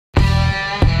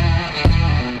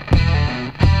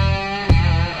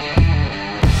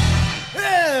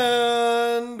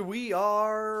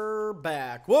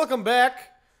Welcome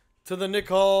back to the Nick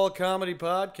Hall Comedy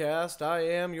Podcast. I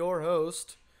am your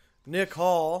host, Nick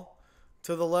Hall.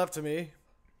 To the left of me,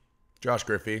 Josh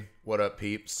Griffey. What up,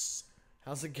 peeps?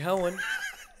 how's it going?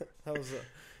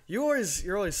 You're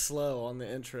always slow on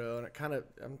the intro, and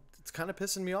it's kind of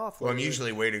pissing me off. Well, I'm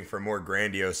usually waiting for more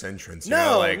grandiose entrance.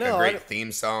 No, a great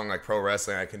theme song like pro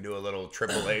wrestling. I can do a little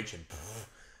Triple H and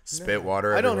spit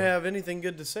water. I don't have anything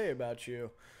good to say about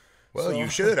you. Well, you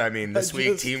should. I mean, this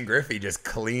week Team Griffey just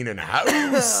cleaning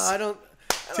house. I don't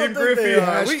Team think Griffey they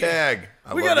are. hashtag.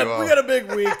 We got a big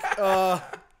week.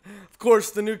 Of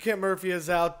course, the new Kent Murphy is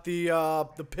out. The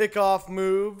pickoff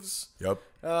moves. Yep.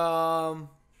 And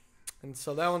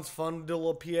so that one's fun. Do a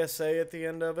little PSA at the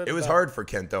end of it. It was hard for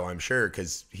Kent, though, I'm sure,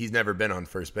 because he's never been on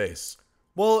first base.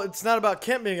 Well, it's not about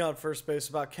Kent being on first base. It's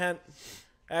about Kent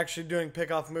actually doing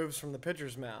pickoff moves from the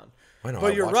pitcher's mound. I know,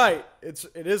 but you're right. It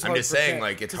is hard. I'm just saying,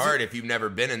 like, it's hard if you've never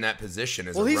been in that position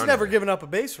as a runner. Well, he's never given up a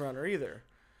base runner either.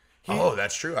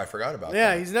 That's true. I forgot about that.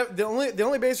 Yeah, he's never the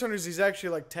only base runners he's actually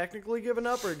like technically given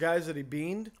up are guys that he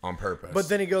beaned on purpose. But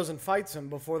then he goes and fights them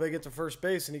before they get to first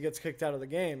base, and he gets kicked out of the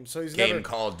game. So he's game never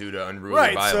called due to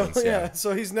unruly violence. So, yeah,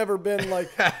 so he's never been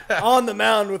like on the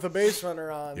mound with a base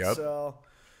runner on. Yep. So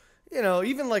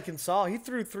even like in he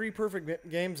threw 3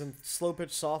 perfect games in slow pitch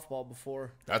softball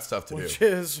before. That's tough to do. Which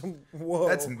is whoa.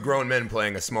 That's grown men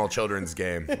playing a small children's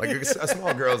game, like a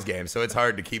small girl's game. So it's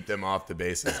hard to keep them off the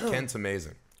bases. Kent's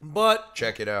amazing. But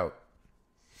check it out.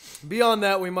 Beyond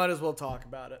that, we might as well talk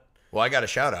about it. Well, I got a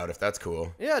shout out if that's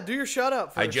cool. Yeah, do your shout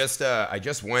out first. I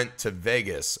just went to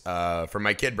Vegas for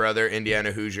my kid brother,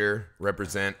 Indiana Hoosier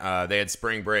represent. They had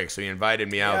spring break, so he invited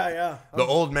me out. Yeah. The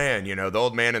old man, the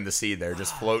old man in the sea there,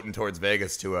 just floating towards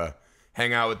Vegas to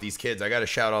hang out with these kids. I got to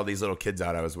shout all these little kids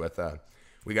out I was with.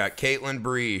 We got Caitlin,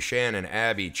 Bree, Shannon,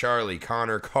 Abby, Charlie,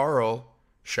 Connor, Carl,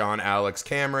 Sean, Alex,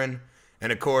 Cameron.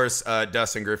 And, of course,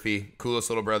 Dustin Griffey, coolest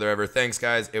little brother ever. Thanks,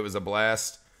 guys. It was a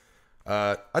blast.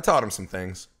 I taught him some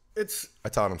things.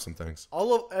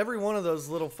 Every one of those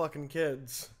little fucking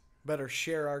kids better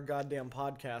share our goddamn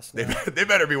podcast now. They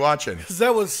better be watching. Because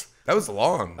that was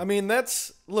long. I mean,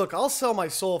 look, I'll sell my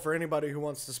soul for anybody who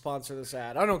wants to sponsor this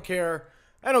ad. I don't care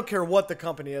what the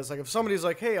company is. Like, if somebody's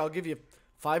like, hey, I'll give you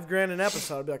 $5,000 an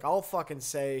episode, I'll be like, I'll fucking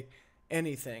say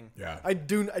anything. Yeah. I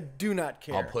do not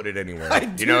care. I'll put it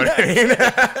anywhere. You know what I mean?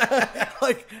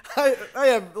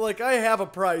 I have a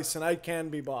price and I can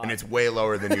be bought. And it's way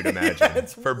lower than you'd imagine.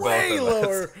 It's for way both of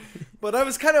lower. us. But I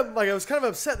was kind of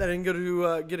upset that I didn't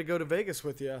get to go to Vegas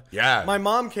with you. Yeah. My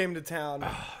mom came to town.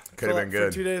 Could have been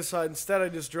good. For 2 days, so instead I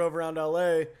just drove around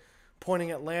LA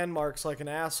pointing at landmarks like an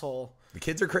asshole. The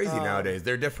kids are crazy nowadays.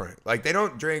 They're different. Like, they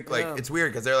don't drink. Like, it's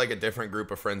weird because they're like a different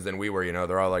group of friends than we were.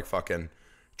 They're all like fucking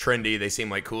trendy. They seem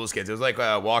like cool kids. It was like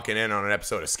walking in on an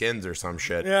episode of Skins or some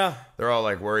shit. Yeah. They're all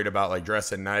like worried about like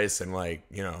dressing nice and like,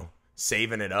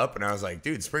 saving it up. And I was like,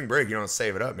 dude, spring break, you don't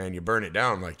save it up, man. You burn it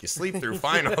down. Like, you sleep through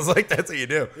finals. Like, that's what you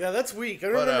do. Yeah, that's weak. I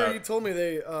remember you told me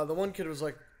the one kid was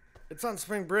like, it's on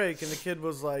spring break. And the kid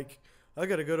was like, I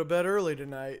got to go to bed early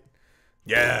tonight.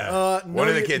 Yeah. One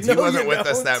of the kids, he wasn't with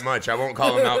us that much. I won't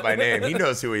call him out by name. He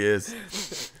knows who he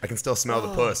is. I can still smell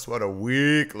the puss. What a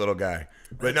weak little guy.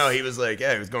 But no, he was like,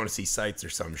 he was going to see sights or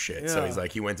some shit. Yeah. So he's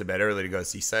like, he went to bed early to go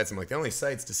see sights. I'm like, the only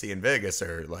sights to see in Vegas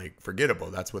are like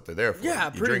forgettable. That's what they're there for. Yeah,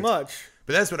 pretty much.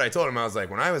 But that's what I told him. I was like,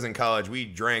 when I was in college, we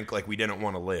drank like we didn't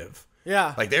want to live.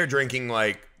 Yeah. Like, they're drinking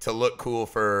like to look cool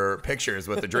for pictures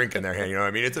with the drink in their hand. You know what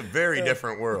I mean? It's a very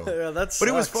different world. Yeah, that's. But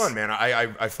it was fun, man.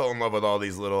 I fell in love with all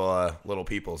these little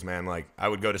peoples, man. Like, I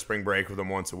would go to spring break with them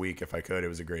once a week if I could. It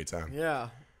was a great time. Yeah,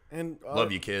 and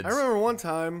love you, kids. I remember one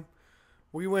time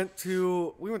we went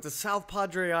to South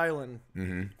Padre Island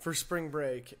for spring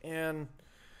break, and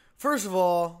first of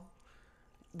all,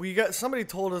 somebody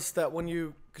told us that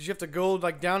because you have to go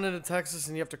like down into Texas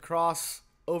and you have to cross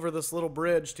over this little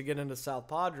bridge to get into South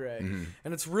Padre,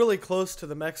 and it's really close to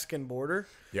the Mexican border.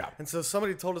 Yeah. And so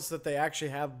somebody told us that they actually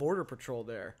have border patrol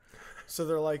there. So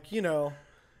they're like,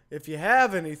 if you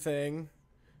have anything,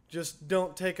 just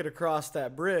don't take it across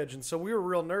that bridge. And so we were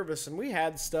real nervous, and we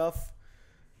had stuff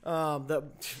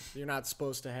that you're not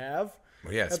supposed to have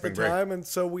at the time, and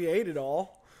so we ate it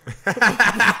all.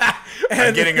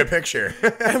 I'm getting a picture.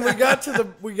 And we got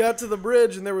to the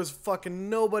bridge, and there was fucking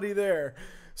nobody there.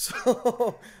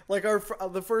 So, like,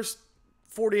 the first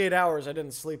 48 hours, I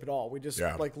didn't sleep at all. We just,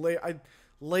 I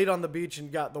laid on the beach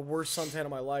and got the worst suntan of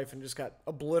my life and just got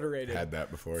obliterated. Had that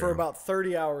before, for about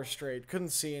 30 hours straight. Couldn't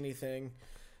see anything.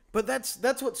 But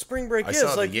that's what spring break is. I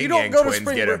saw like, the you don't Yin go Yang to spring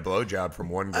twins get break. a blowjob from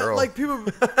one girl. Like, people,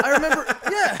 I remember,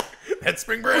 yeah. That's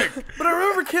spring break. But I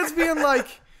remember kids being like,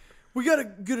 we got to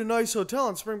get a nice hotel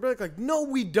on spring break. Like, no,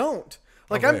 we don't.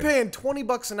 Like, I'm paying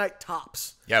 $20 a night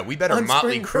tops. Yeah, we better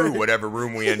Motley Crue whatever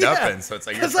room we end up in. So it's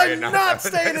like, because I'm not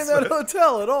staying in that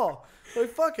hotel at all. Like,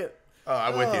 fuck it. Oh,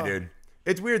 I'm with you, dude.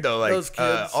 It's weird though. Like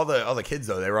all the kids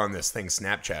though, they were on this thing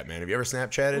Snapchat. Man, have you ever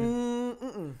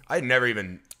Snapchatted? I'd never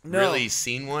even really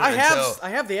seen one. I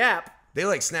have the app. They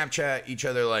like Snapchat each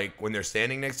other like when they're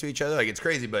standing next to each other. Like it's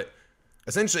crazy, but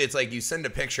essentially it's like you send a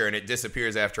picture and it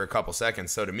disappears after a couple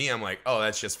seconds. So to me, I'm like, oh,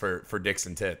 that's just for dicks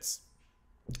and tits.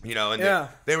 You know, and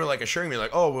they were like assuring me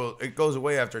like, oh, well, it goes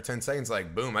away after 10 seconds.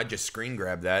 Like, boom, I just screen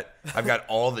grabbed that. I've got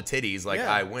all the titties. Like,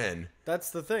 I win.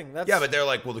 That's the thing. But they're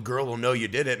like, well, the girl will know you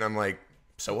did it. And I'm like,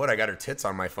 so what? I got her tits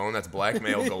on my phone. That's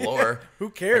blackmail galore. Who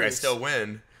cares? Like, I still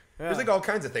win. Yeah. There's like all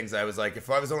kinds of things. I was like, if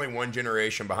I was only one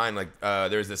generation behind, like,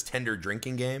 there's this Tinder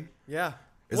drinking game. Yeah.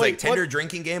 It's like Tinder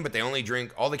drinking game, but they only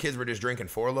drink, all the kids were just drinking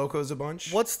Four Locos a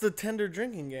bunch. What's the Tinder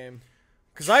drinking game?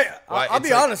 Because I'll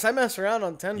be honest, I mess around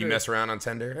on Tinder. You mess around on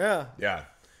Tinder? Yeah. Yeah.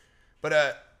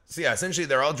 But, so yeah, essentially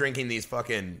they're all drinking these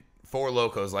fucking Four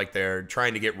Locos like they're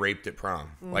trying to get raped at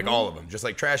prom. Like all of them. Just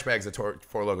like trash bags of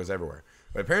Four Locos everywhere.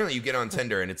 But apparently you get on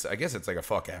Tinder and I guess it's like a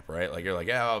fuck app, right? Like you're like,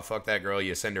 yeah, I'll fuck that girl.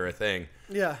 You send her a thing.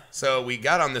 Yeah. So we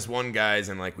got on this one guy's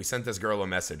and like we sent this girl a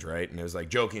message, right? And it was like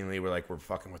jokingly, we're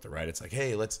fucking with her, right? It's like,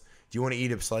 hey, do you want to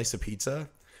eat a slice of pizza?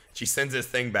 She sends this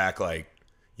thing back like,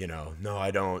 you know, no,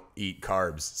 I don't eat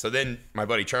carbs. So then my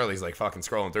buddy Charlie's like fucking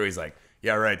scrolling through. He's like,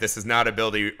 yeah, right. This is not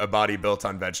a body built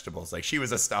on vegetables. Like she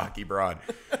was a stocky broad.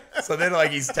 So then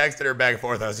like he's texted her back and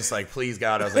forth. I was just like, please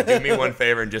God. I was like, do me one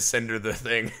favor and just send her the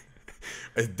thing.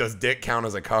 Does dick count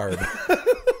as a carb?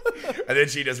 And then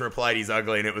she just replied, he's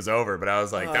ugly, and it was over. But I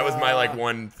was like, that was my like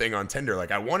one thing on Tinder. Like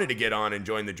I wanted to get on and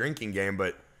join the drinking game,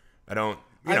 but I don't.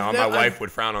 You know, my wife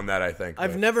would frown on that, I think.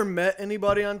 I've never met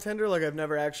anybody on Tinder. Like, I've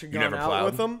never actually gone out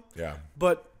with them. Yeah.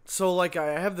 But, so, like,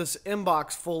 I have this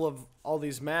inbox full of all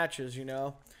these matches, you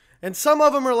know? And some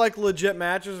of them are, like, legit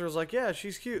matches where it's like, yeah,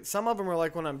 she's cute. Some of them are,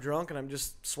 like, when I'm drunk and I'm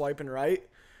just swiping right.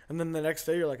 And then the next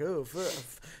day you're like, oh,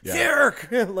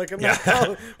 Ferk. Like, I'm not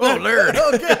calling. Oh, Lord.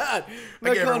 Oh, God.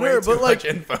 I'm not calling her. But, like,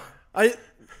 info.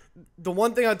 The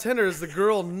one thing on Tinder is the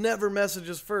girl never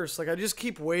messages first. Like, I just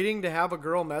keep waiting to have a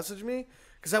girl message me.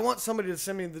 Because I want somebody to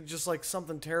send me just like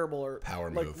something terrible or power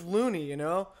like move. Loony, you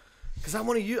know? Because I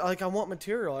want to use, like, I want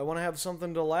material. I want to have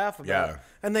something to laugh about. Yeah.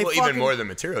 And they even more than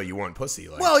material, you want pussy.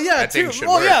 Like, well, yeah, that too. Thing should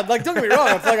well, work. yeah, like, don't get me wrong.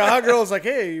 If like a hot girl is like,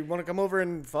 hey, you want to come over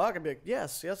and fuck? I'd be like,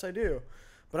 yes, I do.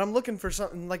 But I'm looking for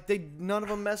something like none of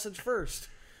them message first.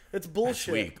 It's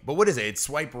bullshit. That's weak. But what is it? It's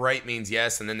swipe right means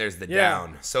yes, and then there's the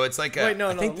down. So it's like I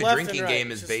think the drinking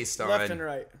game is based on left and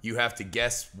right. You have to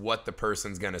guess what the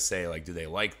person's gonna say. Like, do they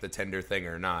like the Tinder thing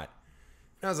or not?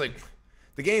 And I was like,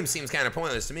 the game seems kind of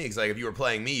pointless to me because like if you were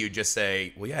playing me, you'd just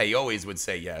say, well, yeah, you always would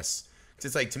say yes. Because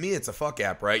it's like to me, it's a fuck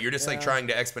app, right? You're just like trying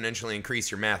to exponentially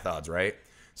increase your math odds, right?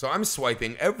 So I'm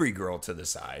swiping every girl to the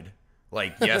side.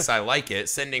 Like, yes, I like it,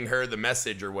 sending her the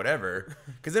message or whatever.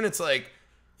 Because then it's like,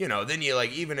 you know, then you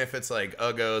like, even if it's like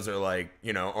Uggos or like,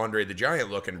 you know, Andre the Giant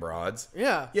looking broads.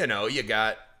 Yeah. You know, you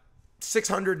got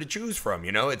 600 to choose from,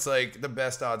 you know? It's like the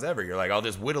best odds ever. You're like, I'll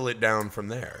just whittle it down from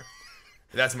there.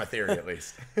 That's my theory, at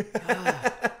least.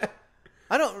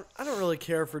 I don't really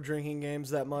care for drinking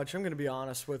games that much. I'm going to be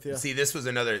honest with you. See, this was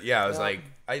another, I was like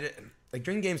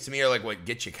drinking games to me are like what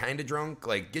get you kind of drunk,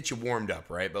 like get you warmed up,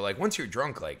 right? But like once you're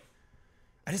drunk, like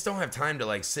I just don't have time to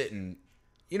like sit and,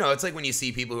 you know, it's like when you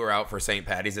see people who are out for St.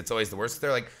 Patty's, it's always the worst.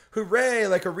 They're like, hooray,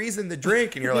 like a reason to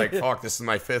drink. And you're like, fuck, this is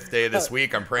my 5th day this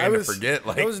week. I'm praying to forget.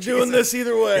 Like, I was doing this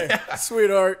either way,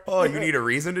 sweetheart. Oh, you need a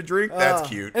reason to drink? That's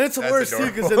cute. And it's the worst, too,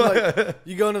 because then, like,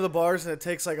 you go into the bars and it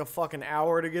takes, like, a fucking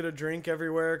hour to get a drink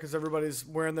everywhere because everybody's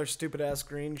wearing their stupid-ass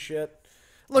green shit.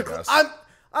 Look,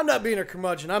 I'm not being a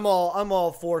curmudgeon. I'm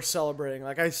all for celebrating.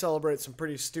 Like, I celebrate some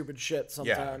pretty stupid shit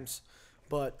sometimes. Yeah.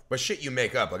 But shit you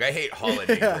make up. Like, I hate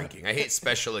holiday drinking. I hate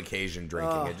special occasion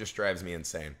drinking. It just drives me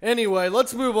insane. Anyway,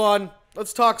 let's move on.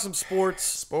 Let's talk some sports.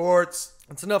 Sports.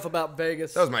 That's enough about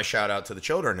Vegas. That was my shout out to the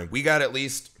children. And we got at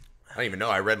least, I don't even know,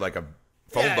 I read like a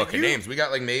phone book of names. We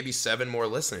got like maybe 7 more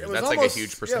listeners. That's almost, like a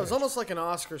huge percentage. Yeah, it was almost like an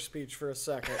Oscar speech for a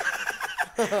second.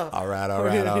 All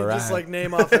right. Just like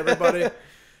name off everybody.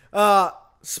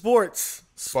 Sports.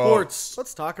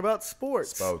 Let's talk about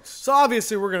sports. So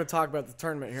obviously we're going to talk about the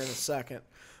tournament here in a second,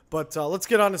 but let's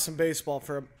get on to some baseball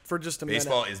for just a minute.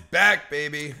 Baseball is back,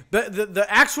 baby. The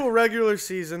actual regular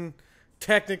season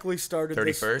technically started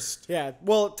 31st.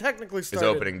 It technically started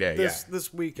is opening day.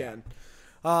 This weekend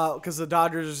because the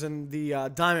Dodgers and the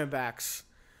Diamondbacks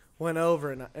went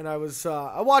over, and I was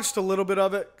I watched a little bit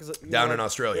of it because down in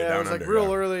Australia. Yeah, it was like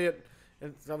real early,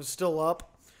 and I was still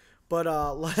up, but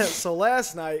so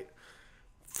last night.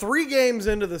 3 games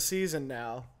into the season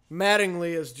now,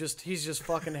 Mattingly he's just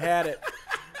fucking had it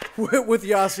with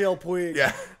Yasiel Puig.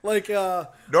 Yeah. Like,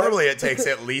 normally it takes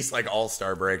at least like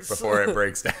all-star break before it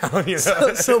breaks down, you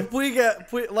know? So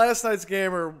Puig, last night's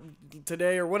game or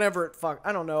today or whenever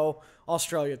I don't know,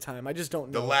 Australia time. I just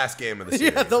don't know. The last game of the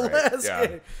series. Yeah, the right? last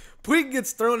game. Puig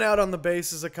gets thrown out on the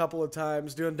bases a couple of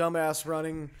times doing dumbass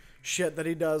running shit that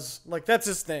he does. Like, that's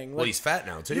his thing. Like, well, he's fat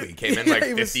now, too. He came in like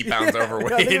 50 pounds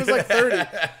overweight. I think he was like 30.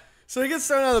 So he gets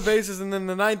thrown out of the bases, and then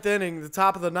the ninth inning, the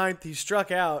top of the ninth, he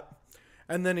struck out.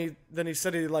 And then he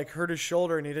said he like hurt his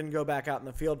shoulder and he didn't go back out in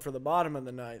the field for the bottom of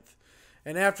the ninth.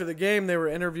 And after the game, they were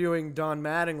interviewing Don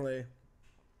Mattingly,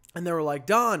 and they were like,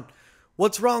 "Don,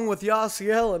 what's wrong with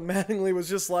Yasiel?" And Mattingly was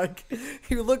just like,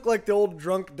 he looked like the old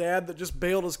drunk dad that just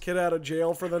bailed his kid out of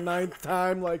jail for the ninth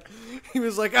time. Like, he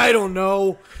was like, "I don't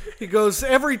know." He goes,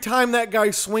 "Every time that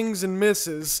guy swings and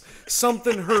misses,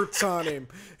 something hurts on him.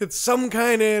 It's some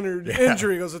kind of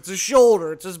injury." He goes, "It's his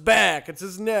shoulder, it's his back, it's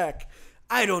his neck.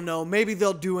 I don't know. Maybe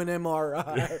they'll do an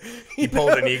MRI." He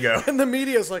pulled an ego. And the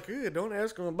media's like, "Don't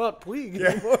ask him about Puig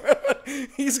anymore.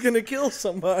 He's going to kill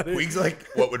somebody." Puig's like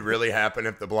what would really happen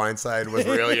if The Blind Side was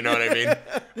real, you know what I mean?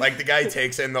 Like, the guy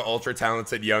takes in the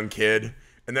ultra-talented young kid,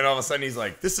 and then all of a sudden he's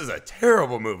like, "This is a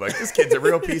terrible move. Like, this kid's a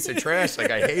real piece of trash.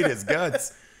 Like, I hate his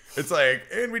guts." It's like,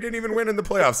 and we didn't even win in the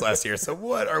playoffs last year, so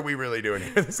what are we really doing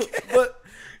here? But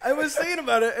I was thinking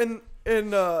about it,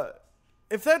 and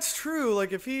if that's true,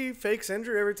 like if he fakes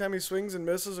injury every time he swings and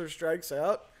misses or strikes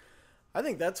out, I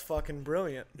think that's fucking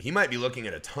brilliant. He might be looking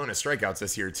at a ton of strikeouts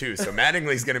this year too. So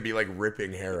Mattingly's going to be like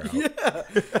ripping hair out. Yeah,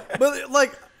 but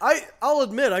like I'll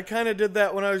admit I kind of did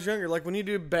that when I was younger. Like when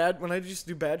I used to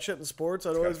do bad shit in sports,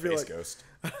 I'd always be like, ghost.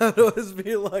 I'd always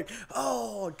be like,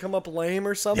 "Oh, I'd come up lame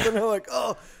or something." I'm like,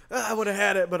 "Oh, I would have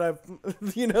had it, but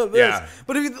this." Yeah.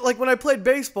 But if you, like when I played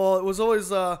baseball, it was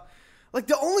always like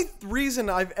the only reason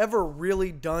I've ever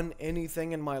really done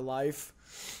anything in my life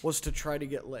was to try to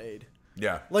get laid.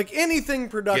 Yeah. Like anything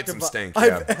productive Get some stink,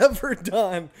 I've ever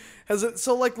done has it.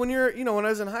 So like when when I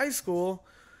was in high school,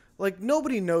 like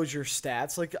nobody knows your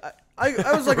stats. Like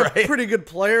I was like right. a pretty good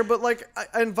player, but like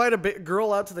I invite a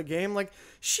girl out to the game, like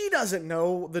she doesn't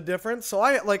know the difference. So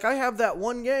I have that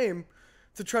one game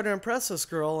to try to impress this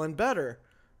girl and better,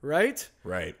 right?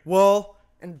 Right. Well,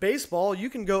 in baseball, you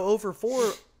can go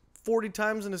 0-4 40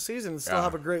 times in a season and still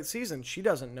have a great season. She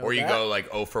doesn't know that. Or you go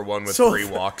like 0 for 1 with 3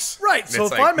 walks. Right. So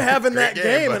if like, I'm having that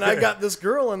game but... and I got this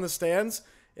girl in the stands,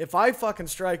 if I fucking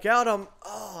strike out,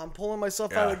 I'm pulling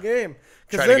myself out of the game.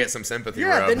 Try to get some sympathy.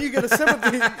 Yeah, rub. Then you get a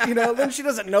sympathy, then she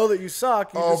doesn't know that you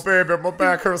suck. Baby, my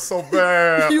back hurts so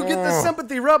bad. You get the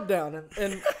sympathy rub down.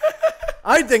 And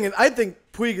I think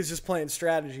Puig is just playing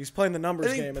strategy. He's playing the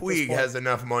numbers game. I think Puig has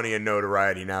enough money and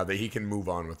notoriety now that he can move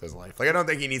on with his life. Like, I don't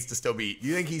think he needs to still be.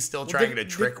 You think he's still trying to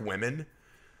trick women?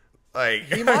 Like,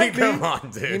 he might be. Come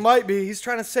on, dude. He might be. He's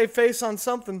trying to save face on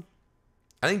something.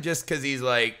 I think just because he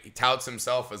touts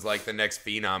himself as like the next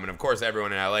phenom, and of course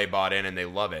everyone in LA bought in and they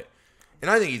love it.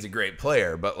 And I think he's a great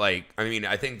player, but I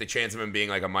think the chance of him being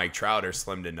like a Mike Trout are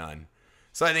slim to none.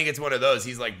 So I think it's one of those.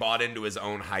 He's like bought into his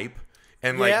own hype.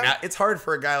 And now, it's hard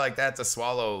for a guy like that to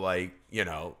swallow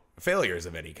failures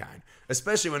of any kind,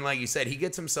 especially when, like you said, he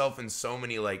gets himself in so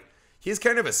many he has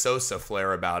kind of a Sosa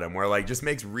flair about him where just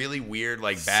makes really weird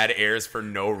bad airs for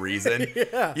no reason.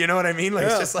 Yeah. You know what I mean?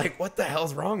 It's just what the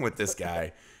hell's wrong with this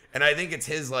guy? And I think it's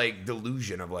his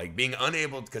delusion of being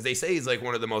unable, because they say he's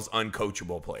one of the most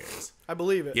uncoachable players. I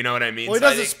believe it. You know what I mean? Well, he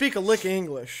doesn't speak a lick of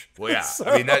English. Well, yeah. So.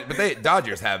 But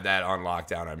Dodgers have that on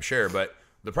lockdown, I'm sure. But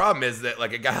the problem is that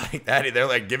a guy like that,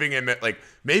 they're giving him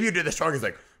maybe you did this wrong. He's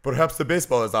like, perhaps the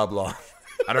baseball is oblong.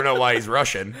 I don't know why he's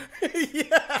Russian.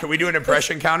 Yeah. Can we do an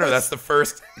impression counter? That's the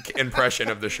first impression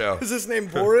of the show. Is his name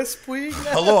Boris Puig?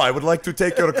 Hello, I would like to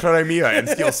take your Crimea and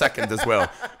steal second as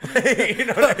well. You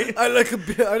know what I mean?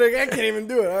 I can't even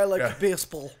do it. I like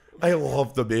baseball. I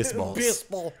love the baseballs.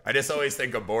 Baseball. I just always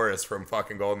think of Boris from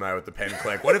fucking Goldeneye with the pen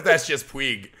click. What if that's just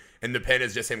Puig and the pen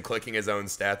is just him clicking his own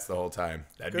stats the whole time?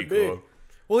 That'd be cool.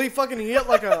 Well, he hit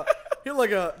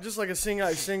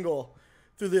a single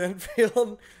through the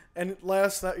infield. And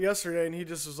yesterday, and he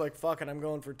just was like, "Fuck it, I'm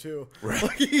going for 2."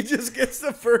 Right. He just gets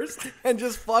the first and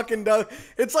just fucking does.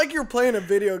 It's like you're playing a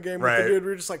video game with the dude.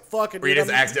 We're just like, "Fuck it." Where you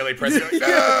just accidentally press it.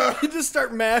 No! You just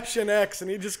start mashing X, and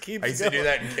he just keeps. I used to do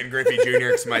that in Ken Griffey Jr.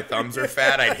 because my thumbs are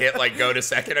fat. I'd hit go to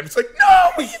second. I'm just like,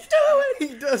 "No, what are you doing?"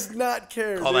 He does not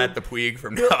care. Call that the Puig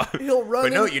from now. He'll run.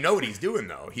 But no, you know what he's doing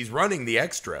though. He's running the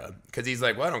extra because he's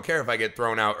like, "Well, I don't care if I get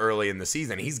thrown out early in the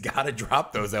season. He's got to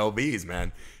drop those lbs,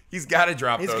 man." He's got to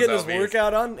drop those LBs. He's getting his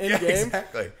workout on in game.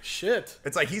 Exactly. Shit.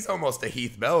 It's like he's almost a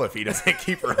Heath Bell if he doesn't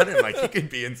keep running. He could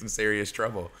be in some serious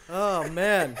trouble. Oh,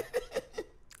 man.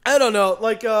 I don't know.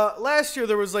 Like last year,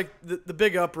 there was like the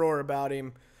big uproar about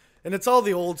him, and it's all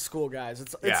the old school guys.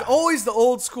 It's always the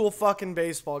old school fucking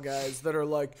baseball guys that are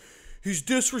like, he's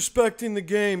disrespecting the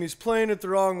game. He's playing it the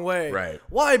wrong way. Right?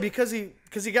 Why? Because he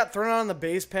got thrown on the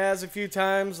base paths a few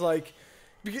times. Like,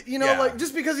 you know, like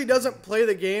just because he doesn't play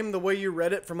the game the way you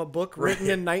read it from a book written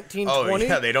in 1920. Oh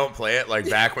yeah, they don't play it like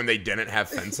back when they didn't have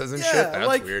fences and shit. That's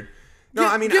like, weird. No,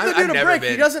 I mean, give the dude I've a break.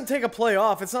 been... He doesn't take a play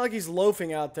off. It's not like he's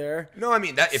loafing out there. No, I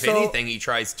mean, that if anything, he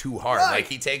tries too hard. Right. Like,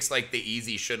 he takes, like, the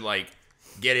easy should, like,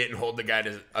 get it and hold the guy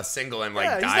to a single and,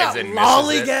 like, dives in. He's not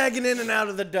lollygagging in and out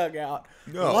of the dugout.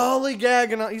 No.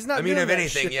 Lollygagging. He's not doing that. I mean, if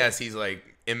anything, shit. Yes, he's, like,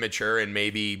 immature and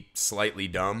maybe slightly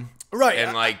dumb. Right.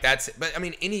 And, like, that's... But, I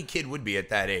mean, any kid would be at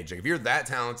that age. Like, if you're that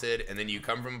talented and then you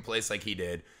come from a place like he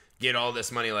did, get all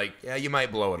this money, like, yeah, you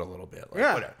might blow it a little bit.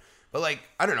 Like, whatever. But, like,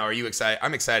 I don't know. Are you excited?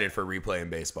 I'm excited for replaying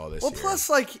baseball this year. Well, plus,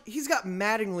 like, he's got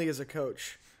Mattingly as a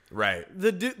coach. Right.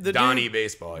 The Donnie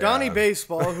Baseball. Donnie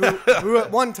Baseball, who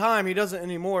at one time, he doesn't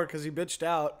anymore because he bitched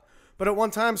out, but at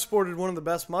one time sported one of the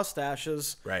best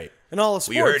mustaches in all of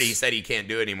sports. We heard he said he can't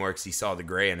do it anymore because he saw the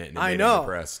gray in it and it made him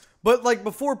depressed. But, like,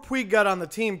 before Puig got on the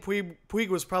team, Puig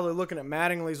was probably looking at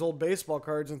Mattingly's old baseball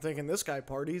cards and thinking, this guy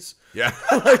parties. Yeah.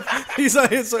 Like, he's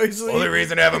like, the only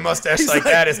reason to have a mustache like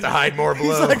that is to hide more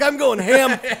blow. He's like, I'm going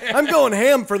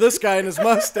ham for this guy and his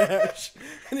mustache.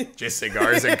 Just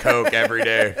cigars and Coke every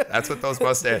day. That's what those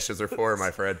mustaches are for, my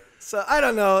friend. So, I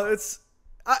don't know.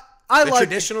 The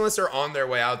traditionalists are on their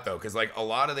way out, though, because, like, a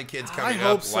lot of the kids coming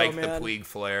up like the Puig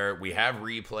flair. We have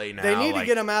replay now. They need to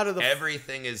get them out of the...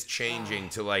 Everything is changing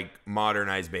to, like,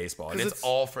 modernize baseball, and it's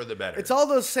all for the better. It's all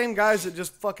those same guys that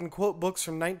just fucking quote books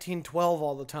from 1912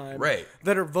 all the time. Right.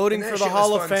 That are voting for the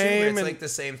Hall of Fame. It's, like, the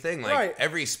same thing. Like,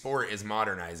 every sport is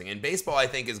modernizing, and baseball, I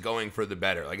think, is going for the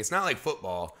better. Like, it's not like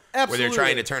football, where they're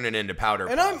trying to turn it into powder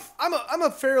puff. And I'm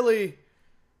a fairly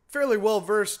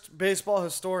well-versed baseball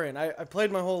historian. I played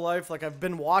my whole life. Like, I've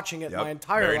been watching it my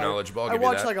entire life. Very knowledgeable. I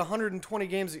watched like 120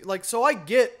 games. Like, so I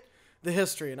get the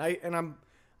history, and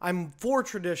I'm for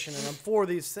tradition, and I'm for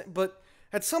these things. But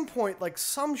at some point, like,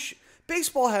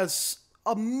 baseball has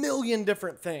a million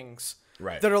different things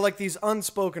that are like these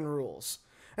unspoken rules.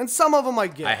 And some of them I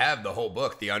get. I have the whole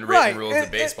book, The Unwritten Rules of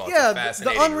Baseball. It's a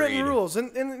fascinating the unwritten read. rules.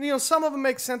 And, you know, some of them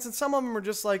make sense, and some of them are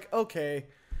just like, okay...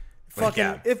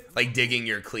 like digging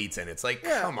your cleats in. It's like,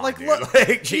 come on, dude.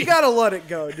 Like, you gotta let it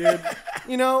go, dude.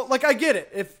 You know, like, I get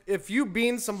it. If you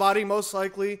bean somebody, most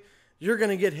likely you're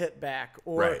gonna get hit back.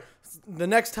 Or the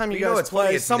next time you guys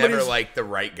play, somebody's never like the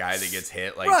right guy that gets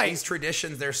hit. Like these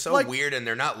traditions, they're so weird and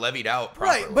they're not levied out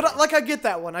properly. Right, but like I get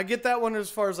that one. I get that one as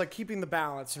far as like keeping the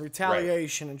balance and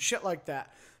retaliation and shit like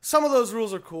that. Some of those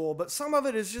rules are cool, but some of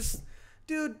it is just.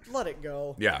 Dude, let it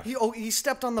go. Yeah. He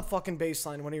stepped on the fucking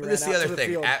baseline when he ran out to the field. This is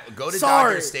the other thing. Go to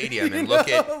Dodger Stadium and look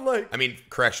at... I mean,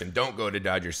 correction, don't go to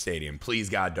Dodger Stadium. Please,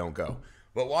 God, don't go.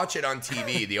 But watch it on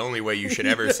TV, the only way you should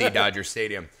ever see Dodger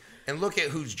Stadium. And look at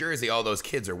whose jersey all those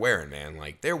kids are wearing, man.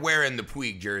 Like, they're wearing the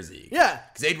Puig jersey. Yeah.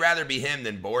 Because they'd rather be him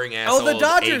than boring-ass old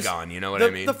Dodgers, Aegon, you know what I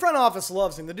mean? The front office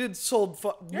loves him. The dude sold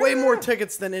way more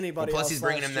tickets than anybody else. Plus, he's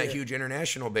bringing him that huge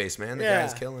international base, man. The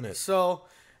guy's killing it. So...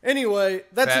 Anyway,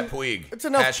 that's Puig. It's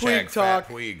enough Puig talk. Fat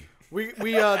Puig. We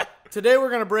today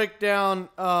we're gonna break down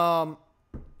Hard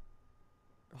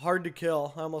to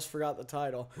Kill. I almost forgot the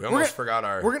title. We almost forgot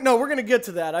our. We're gonna get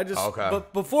to that.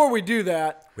 But before we do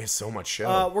that, we have so much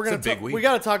show. We're gonna it's a big week. We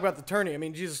got to talk about the tourney. I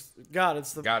mean, Jesus God,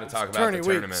 it's the got to talk about the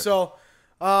tournament. Week. So,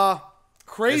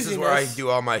 craziness. This is where I do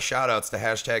all my shout outs to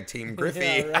hashtag Team Griffey.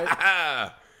 Yeah,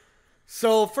 right?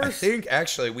 So first, I think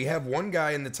actually we have one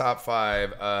guy in the top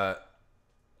 5.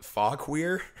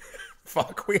 Fawqueer?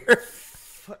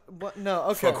 What? No,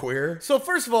 okay. Fawqueer? So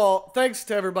first of all, thanks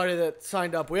to everybody that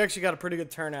signed up. We actually got a pretty good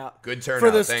turnout. Good turnout.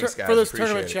 For this Thanks, guys. For this Appreciate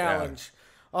tournament it. challenge.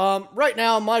 Yeah. Right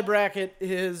now, my bracket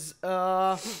is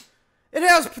it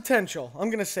has potential. I'm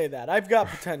gonna say that I've got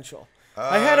potential.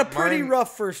 I had a pretty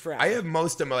rough first round. I have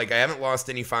most of my, I haven't lost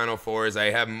any Final Fours. I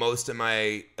have most of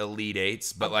my Elite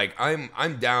Eights, but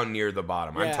I'm down near the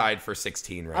bottom. Yeah. I'm tied for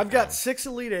 16 right now. I've got 6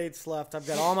 Elite Eights left. I've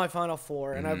got all my Final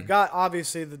Four, and I've got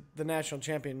obviously the national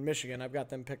champion Michigan. I've got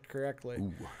them picked correctly.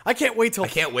 Ooh. I can't wait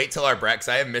till our bracket. 'Cause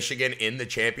I have Michigan in the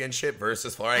championship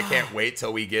versus Florida. I can't wait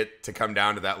till we get to come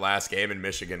down to that last game and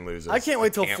Michigan loses. I can't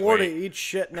wait till Florida eats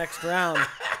shit next round.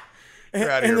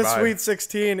 In the Sweet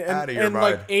 16, and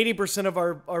like 80% of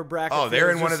our bracket. Oh, they're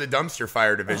in one of the dumpster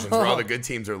fire divisions where all the good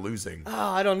teams are losing.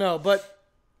 I don't know, but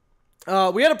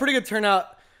we had a pretty good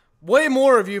turnout. Way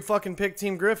more of you fucking picked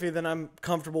Team Griffey than I'm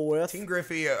comfortable with. Team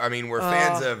Griffey, I mean, we're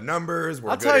fans of numbers.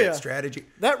 We're good at strategy.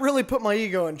 That really put my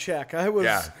ego in check. I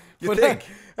was You think?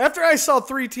 After I saw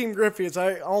 3 Team Griffeys,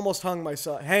 I almost hanged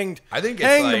myself. I think it's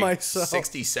hanged like myself.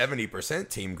 60-70%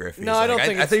 Team Griffeys. No, I don't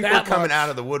think I it's think that we're coming much. out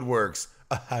of the woodworks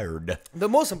hard. The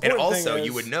most important And also, thing is,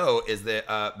 you would know is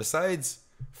that besides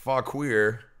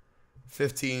Fauquier,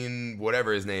 15,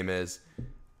 whatever his name is,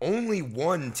 only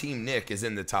one Team Nick is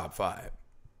in the top 5.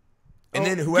 And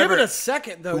then whoever, give it a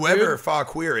second though, whoever dude.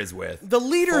 Fauquier is with, The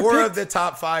leader 4 picked, of the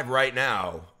top 5 right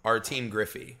now are Team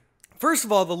Griffey. First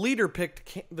of all, the leader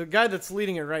picked the guy that's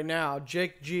leading it right now,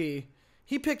 Jake G.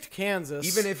 He picked Kansas.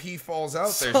 Even if he falls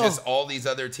out, there's just all these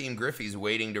other Team Griffeys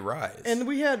waiting to rise. And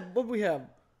we had what we have.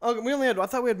 Oh, we only had. I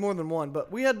thought we had more than one,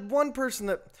 but we had one person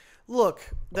that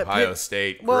Ohio picked,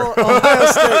 State. Well, Ohio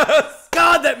State.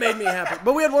 God, that made me happy.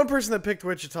 But we had one person that picked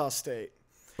Wichita State.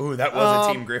 Ooh, that was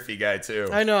a Team Griffey guy too.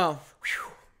 I know.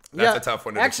 That's a tough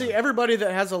one to Actually, defend. everybody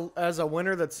that has a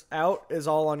winner that's out is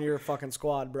all on your fucking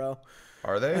squad, bro.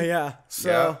 Are they? Yeah. So,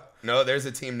 Yeah. No, there's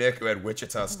a Team Nick who had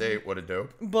Wichita State. What a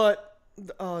dope. but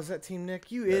is that Team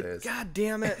Nick? You it? is. God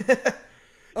damn it!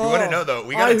 You want to know though?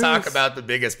 We got to talk about the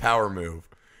biggest power move.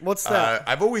 What's that?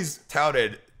 I've always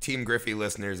touted Team Griffey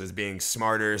listeners as being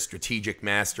smarter, strategic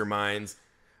masterminds.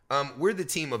 We're the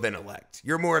team of intellect.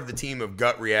 You're more of the team of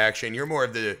gut reaction. You're more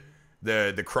of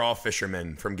the crawl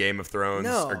fishermen from Game of Thrones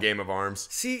or Game of Arms.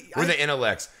 See, we're the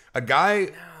intellects. A guy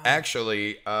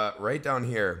actually right down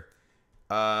here,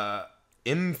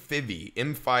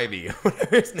 M5E,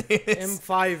 whatever his name is.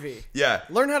 M5E. Yeah.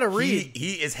 Learn how to read.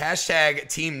 He is hashtag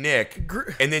Team Nick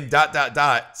and then ...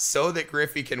 so that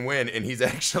Griffey can win, and he's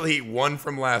actually won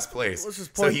from last place.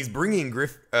 So he's bringing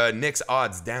Nick's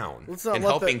odds down and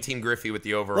helping Team Griffey with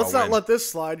the overall win. Let's not let this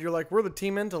slide. You're like, we're the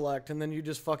team intellect, and then you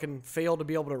just fucking fail to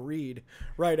be able to read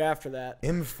right after that.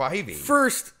 M5E.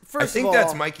 First I think of all,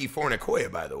 that's Mikey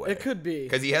Fornicoya, by the way. It could be.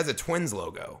 Because he has a Twins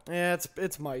logo. Yeah,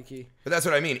 it's Mikey. But that's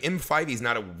what I mean. M5E is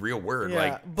not a real word.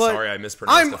 Yeah, but sorry, I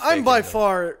mispronounced I'm by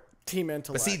far team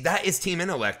intellect. But see, that is team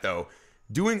intellect, though.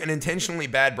 Doing an intentionally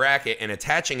bad bracket and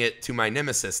attaching it to my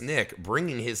nemesis, Nick,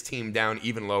 bringing his team down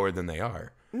even lower than they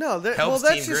are. No, helps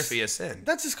Team Griffey ascend.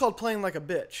 That's just called playing like a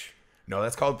bitch. No,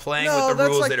 that's called playing with the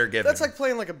rules that are given. That's like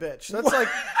playing like a bitch.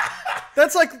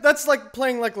 That's that's like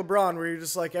playing like LeBron, where you're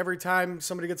just like every time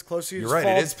somebody gets close to you, you're right.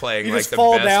 It is playing you like just the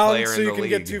fall best down player so in you the can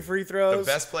league. get 2 free throws.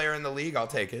 The best player in the league, I'll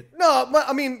take it. No, but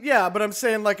I mean, yeah, but I'm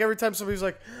saying like every time somebody's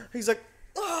like,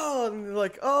 oh, and you're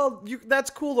like, oh, that's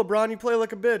cool, LeBron. You play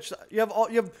like a bitch. You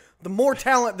have the more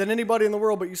talent than anybody in the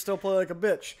world, but you still play like a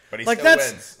bitch. But he like still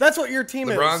that's wins. That's what your team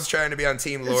is. LeBron's trying to be on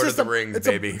Team Lord of the Rings,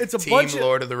 baby. It's a Team bunch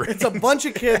Lord of the Rings. It's a bunch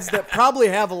of kids that probably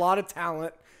have a lot of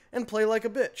talent and play like a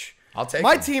bitch. I'll take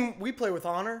my them. team. We play with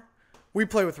honor. We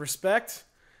play with respect.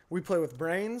 We play with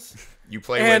brains. You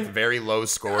play with very low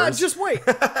scores. Just wait.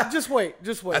 Just wait.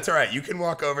 That's all right. You can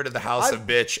walk over to the house of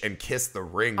bitch and kiss the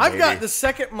ring, I've baby. got the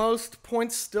second most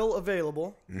points still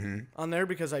available on there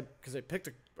because I picked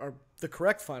the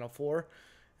correct Final Four,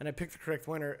 and I picked the correct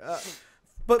winner.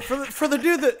 But for the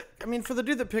dude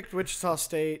that picked Wichita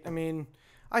State, I mean,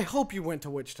 I hope you went to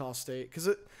Wichita State because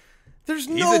He's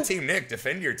a Team Nick.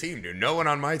 Defend your team, dude. No one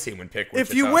on my team would pick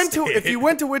Wichita If you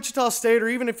went to Wichita State, or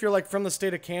even if you're like from the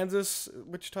state of Kansas,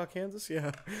 Wichita, Kansas,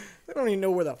 yeah, they don't even know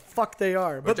where the fuck they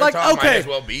are. But like, okay, might as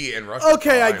well be in Russia.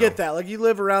 Okay, I get that. Like you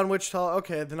live around Wichita.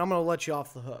 Okay, then I'm gonna let you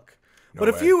off the hook. But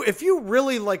if you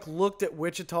really like looked at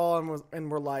Wichita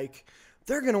and were like,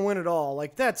 they're gonna win it all,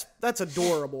 like that's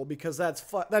adorable because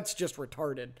that's just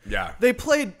retarded. Yeah, they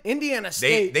played Indiana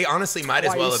State. They honestly might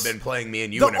as well have been playing me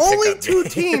and you. The in a only pickup two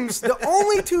game. teams, the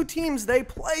only 2 teams they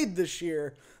played this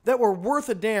year that were worth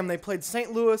a damn. They played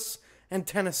St. Louis and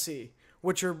Tennessee,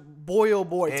 which are boy oh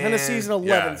boy. Tennessee's an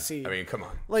 11 seed. I mean, come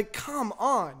on. Like, come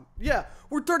on. Yeah,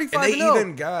 we're 35 and and they 0.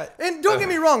 even got. And don't get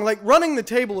me wrong, like running the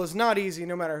table is not easy,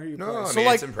 no matter who you play. No, So I mean,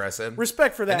 like, it's impressive.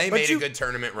 Respect for that. And they but made a good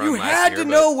tournament run You last had year, to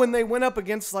know when they went up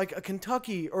against like a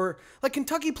Kentucky, or like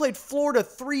Kentucky played Florida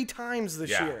 3 times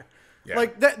this year. Yeah.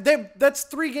 Like that's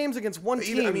 3 games against one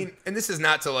team. I mean, and this is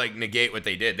not to like negate what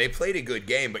they did. They played a good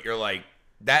game, but you're like.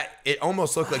 That it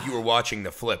almost looked like you were watching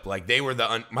the flip. Like they were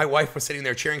my wife was sitting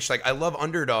there cheering. She's like, "I love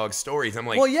underdog stories." I'm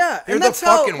like, well, yeah, they're and the that's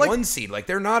how, fucking like, 1 seed. Like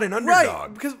they're not an underdog.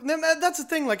 Right, because that's the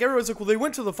thing. Like everyone's like, well, they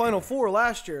went to the Final Four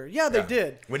last year. Yeah, they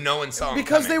did. When no one saw them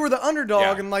because coming. they were the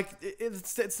underdog, and like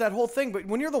it's that whole thing. But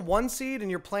when you're the 1 seed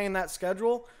and you're playing that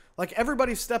schedule, like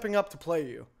everybody's stepping up to play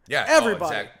you. Yeah,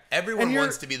 everybody. Exactly. Everyone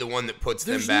wants to be the one that puts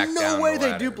them back down. There's no way the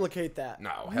they ladder. duplicate that.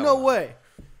 No, no way.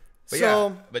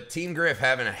 But but Team Griff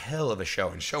having a hell of a show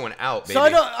and showing out, baby. So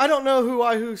I don't know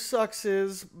who sucks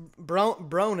is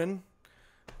Bronin.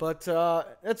 but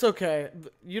it's okay.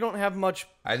 You don't have much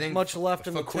left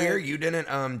in the queer, tank. you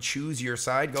didn't choose your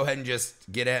side. Go ahead and just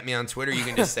get at me on Twitter. You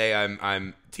can just say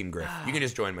I'm Team Griff. You can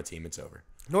just join my team. It's over.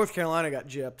 North Carolina got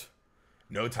gypped.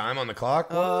 No time on the clock?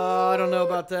 I don't know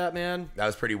about that, man. That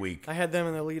was pretty weak. I had them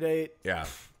in the Elite Eight. Yeah.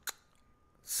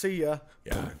 See ya.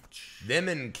 Yeah. Them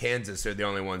and Kansas are the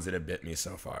only ones that have bit me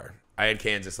so far. I had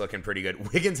Kansas looking pretty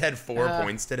good. Wiggins had 4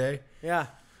 points today. Yeah.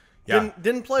 Yeah.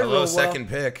 Didn't play real well. Second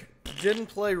pick. Didn't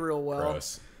play real well.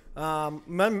 Gross. How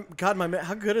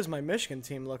good is my Michigan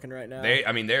team looking right now?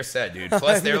 They're set, dude.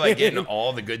 Plus, they're like getting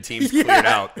all the good teams cleared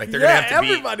out. Like they're gonna have to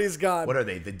everybody's gone. What are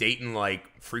they? The Dayton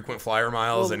frequent flyer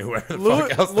miles and whoever the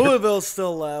fuck else. Louisville's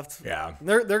still left. Yeah,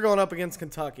 they're going up against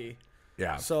Kentucky.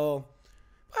 Yeah. So,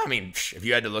 I mean, if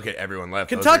you had to look at everyone left,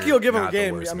 Kentucky will give them a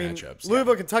game. Matchups.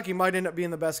 Louisville, Kentucky might end up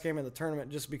being the best game in the tournament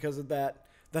just because of that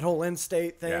whole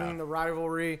in-state thing, the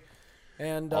rivalry,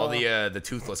 and all the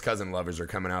toothless cousin lovers are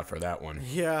coming out for that one.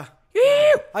 Yeah.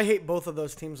 I hate both of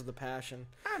those teams with a passion.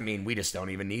 I mean, we just don't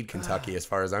even need Kentucky as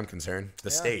far as I'm concerned.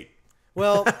 The state.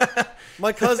 Well,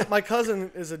 my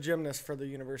cousin is a gymnast for the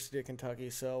University of Kentucky,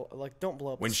 so don't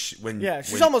blow up.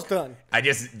 She's almost done.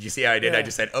 You see how I did? Yeah. I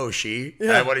just said, "Oh, she."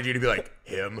 Yeah. I wanted you to be like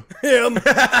him.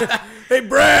 Hey,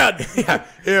 Brad. Yeah,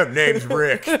 him. Name's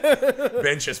Rick.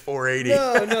 Bench is 480.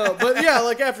 No, but yeah,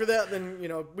 after that, then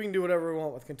we can do whatever we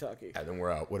want with Kentucky. Yeah, then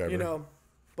we're out. Whatever.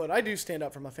 But I do stand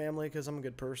up for my family because I'm a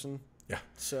good person. Yeah.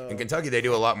 So in Kentucky, they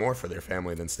do a lot more for their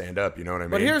family than stand up. You know what I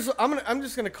mean? But I'm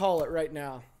just gonna call it right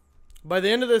now. By the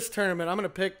end of this tournament, I'm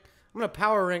gonna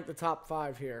power rank the top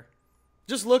 5 here.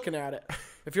 Just looking at it.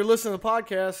 If you're listening to the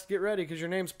podcast, get ready because your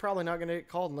name's probably not gonna get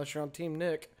called unless you're on Team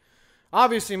Nick.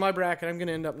 Obviously, my bracket, I'm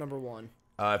gonna end up number 1.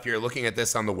 If you're looking at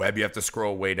this on the web, you have to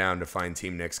scroll way down to find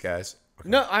Team Nick's guys. Okay.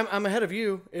 No, I'm ahead of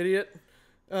you, idiot.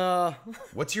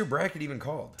 What's your bracket even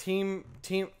called? Team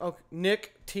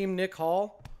Nick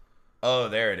Hall. Oh,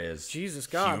 there it is. Jesus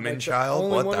God. Human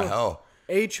child? What the hell?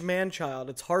 H Manchild.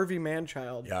 It's Harvey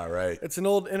Manchild. Yeah, right. It's an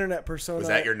old internet persona. Was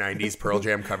that your 90s Pearl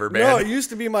Jam cover band? No, it used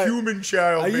to be my Human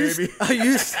child, baby. I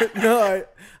used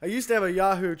to have a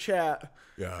Yahoo chat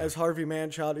as Harvey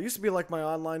Manchild. It used to be like my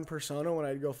online persona when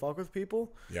I'd go fuck with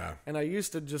people. Yeah. And I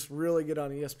used to just really get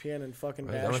on ESPN and fucking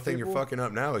bash The only thing people. you're fucking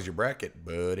up now is your bracket,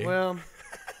 buddy. Well,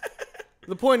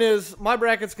 the point is, my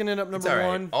bracket's going to end up number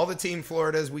 1. All the Team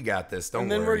Floridas, we got this. Don't worry.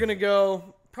 And then we're going to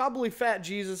go, probably Fat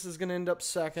Jesus is going to end up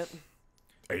 2nd.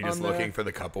 Are you just looking for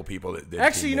the couple people that did?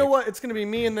 Actually, you know what? It's going to be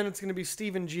me, and then it's going to be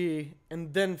Steven G,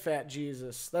 and then Fat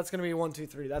Jesus. That's going to be 1, 2,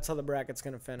 3. That's how the bracket's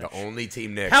going to finish. The only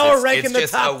Team Nick. Power ranking the top 3.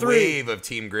 It's just a wave of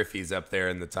Team Griffey's up there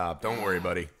in the top. Don't worry,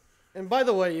 buddy. And by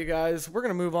the way, you guys, we're going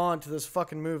to move on to this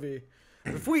fucking movie.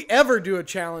 If we ever do a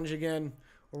challenge again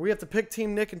where we have to pick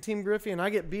Team Nick and Team Griffey, and I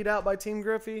get beat out by Team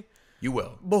Griffey, you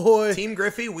will. Boy. Team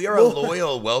Griffey, we are a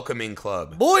loyal, welcoming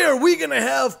club. Boy, are we going to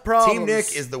have problems. Team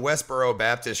Nick is the Westboro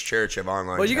Baptist Church of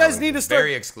online Well, you guys need to start.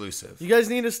 Very exclusive. You guys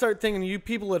need to start thinking, you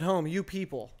people at home, you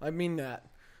people. I mean that.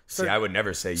 See, I would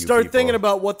never say you Start people. thinking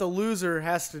about what the loser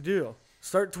has to do.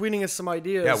 Start tweeting us some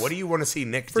ideas. Yeah, what do you want to see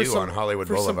Nick do on Hollywood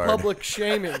Boulevard? For some public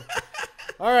shaming.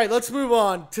 All right, let's move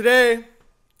on. Today,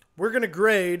 we're going to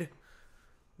grade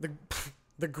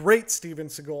the great Steven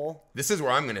Segal. This is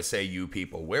where I'm going to say you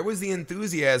people. Where was the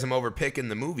enthusiasm over picking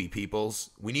the movie,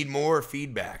 peoples? We need more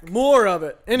feedback. More of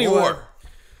it. Anyway. More.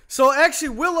 So actually,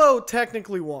 Willow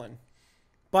technically won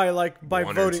by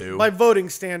voting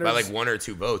standards. By 1 or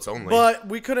 2 votes only. But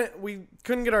we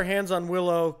couldn't get our hands on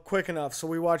Willow quick enough, so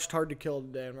we watched Hard to Kill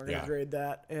today, and we're going to grade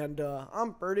that. And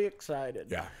I'm pretty excited.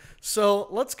 Yeah. So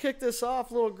let's kick this off.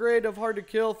 A little grade of Hard to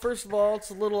Kill. First of all, it's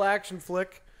a little action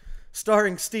flick.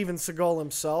 Starring Steven Seagal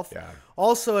himself. Yeah.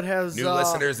 Also, it has... New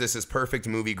listeners, this is perfect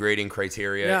movie grading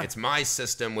criteria. Yeah. It's my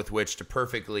system with which to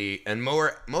perfectly and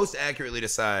most accurately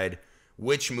decide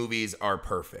which movies are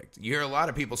perfect. You hear a lot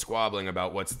of people squabbling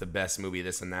about what's the best movie,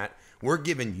 this and that. We're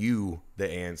giving you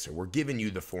the answer. We're giving you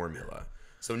the formula.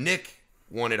 So Nick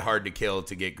wanted Hard to Kill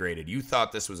to get graded. You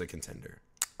thought this was a contender.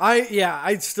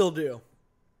 I still do.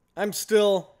 I'm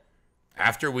still...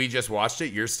 After we just watched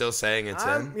it, you're still saying it's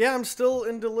him? Yeah, I'm still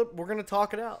in We're going to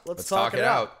talk it out. Let's talk it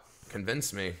out.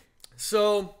 Convince me.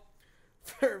 So,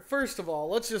 first of all,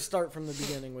 let's just start from the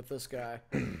beginning with this guy.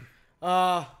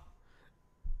 The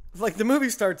movie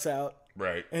starts out.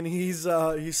 Right. And he's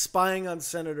spying on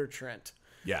Senator Trent.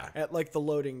 Yeah. At the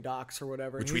loading docks or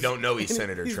whatever. Which we don't know he's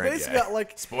Senator Trent yet.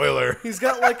 Got spoiler. He's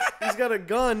got a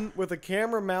gun with a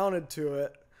camera mounted to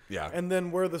it. Yeah. And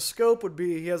then where the scope would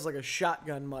be, he has a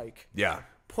shotgun mic. Yeah.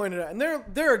 Pointed at. And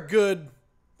they're a good,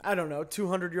 I don't know,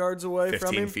 200 yards away from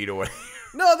him. 15 feet away.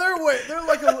 No, they're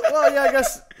I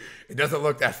guess. It doesn't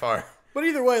look that far. But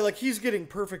either way, like, he's getting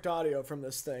perfect audio from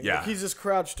this thing. Yeah. Like, he's just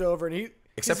crouched over, and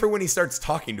Except for when he starts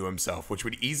talking to himself, which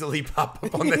would easily pop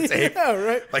up on the tape. Yeah,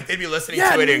 right. Like, they'd be listening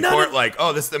to it in court, like,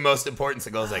 oh, this is the most important.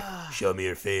 Segal's like, show me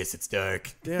your face, it's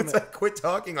dark. Damn It's it. like, quit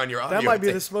talking on your audio That might be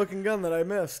tape. the smoking gun that I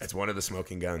missed. That's one of the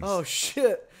smoking guns. Oh,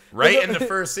 shit. Right in the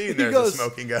first scene, there's a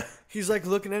smoking gun. He's like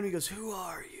looking at him, he goes, who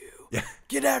are you? Yeah.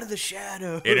 Get out of the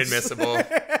shadows. Inadmissible,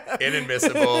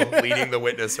 leading the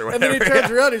witness or And whatever. then he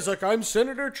turns around, he's like, I'm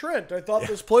Senator Trent. I thought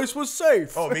this place was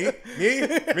safe. Oh, me?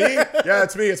 Yeah,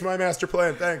 it's me. It's my master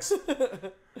plan. Thanks.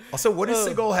 Also, what does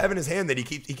Segal have in his hand that he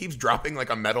keeps dropping like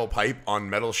a metal pipe on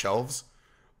metal shelves?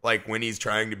 Like when he's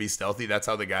trying to be stealthy, that's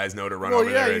how the guys know to run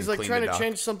over there and he's like clean trying the to dock.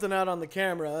 change something out on the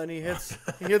camera, and he hits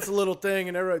a little thing,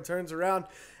 and everybody turns around,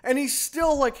 and he's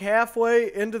still like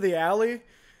halfway into the alley,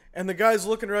 and the guy's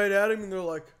looking right at him, and they're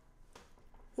like,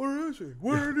 "Where is he?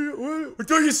 Where did he? I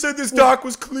thought you said this dock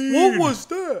was clean. What was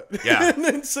that?" Yeah. And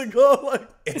then Segal like,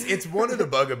 It's one of the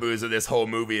bugaboos of this whole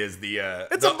movie is the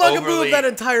it's a bugaboo of that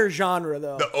entire genre,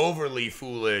 though. the overly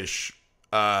foolish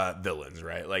villains,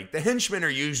 right? Like the henchmen are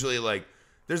usually like.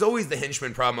 There's always the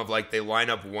henchman problem of like they line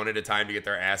up one at a time to get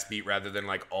their ass beat rather than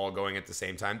like all going at the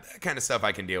same time. That kind of stuff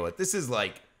I can deal with. This is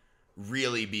like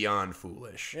really beyond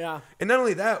foolish. Yeah. And not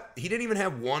only that, he didn't even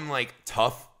have one like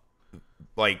tough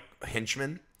like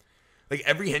henchman. Like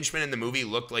every henchman in the movie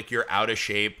looked like you're out of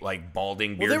shape, like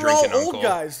balding, beer they were all drinking old uncle.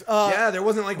 guys. Yeah, there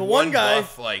wasn't like the one one guy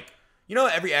buff like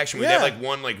every action movie they have like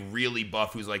one like really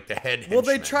buff who's like the head henchman. Well,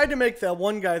 they tried to make that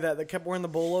one guy that kept wearing the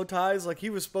bolo ties, like he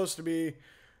was supposed to be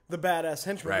the badass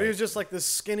henchman. Right. He was just like this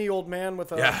skinny old man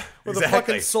with a exactly.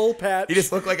 fucking soul patch. He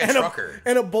just looked like a trucker.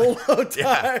 And a bolo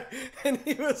tie. And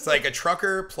he was It's like a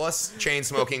trucker plus chain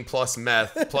smoking plus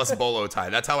meth plus bolo tie.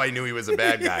 That's how I knew he was a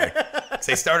bad guy.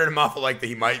 So they started him off like that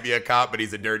he might be a cop, but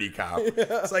he's a dirty cop.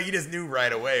 It's like you just knew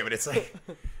right away. But it's like,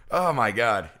 oh my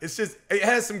God. It's just, it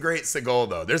has some great Segal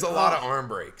though. There's a lot of arm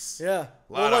breaks. Yeah.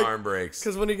 A lot of arm breaks.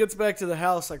 Because when he gets back to the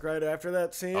house, like right after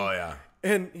that scene. Oh yeah.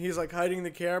 And he's like hiding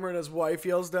the camera, and his wife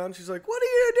yells down. She's like, "What are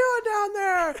you doing down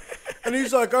there?" And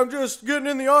he's like, "I'm just getting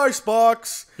in the ice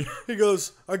box." He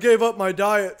goes, "I gave up my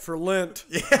diet for Lent."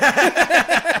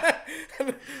 Yeah.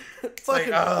 Fucking,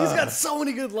 he's got so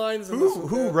many good lines in this one.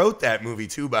 Who wrote that movie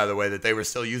too, by the way, that they were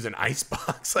still using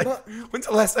Icebox? Like, when's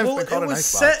the last time it's been called an Icebox?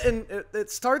 Set in,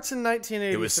 it starts in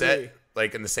 1983. It was set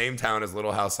like in the same town as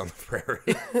Little House on the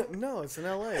Prairie. No, it's in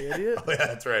L.A., idiot. Oh yeah,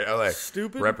 that's right, L.A.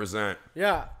 Stupid. Represent.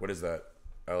 Yeah. What is that?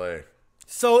 L.A.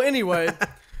 So anyway,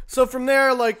 so from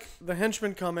there, like the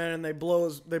henchmen come in and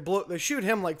they shoot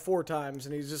him like 4 times,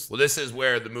 and he's just. Well, this is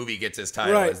where the movie gets its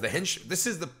title. Right. Is this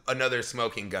is another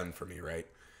smoking gun for me, right?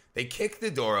 They kick the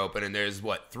door open, and there's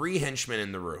 3 henchmen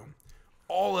in the room.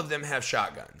 All of them have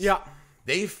shotguns. Yeah.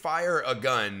 They fire a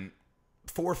gun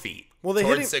 4 feet Well, they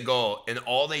towards hit Segal, and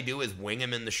all they do is wing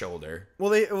him in the shoulder. Well,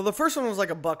 the first one was like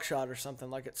a buckshot or something,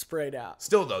 like it sprayed out.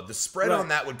 Still, though, the spread Right. on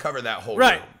that would cover that whole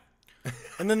Right. room.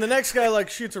 And then the next guy like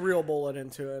shoots a real bullet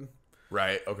into him.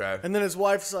 Right, okay. And then his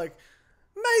wife's like,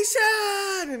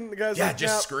 "Mason!" And the guy's like,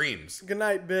 just "No, screes. good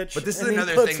night, bitch." But this is And he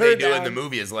another puts thing they her do in down. the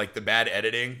movie is like the bad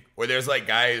editing, where there's like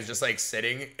guy who's just like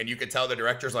sitting, and you could tell the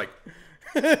director's like,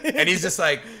 and he's just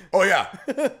like, "Oh yeah,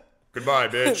 goodbye,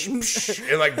 bitch,"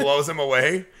 and like blows him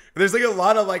away. And there's like a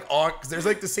lot of like because there's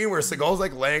like the scene where Segal's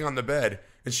like laying on the bed,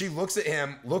 and she looks at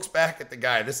him, looks back at the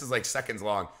guy. This is like seconds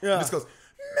long. Yeah. And just goes,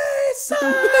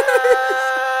 "Mason."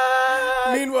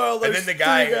 Meanwhile, And then the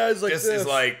guy guys like just this. is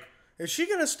like, "Is she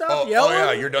gonna oh, stop yelling?"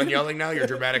 yeah, you're done yelling now? Your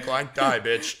dramatic line? Die,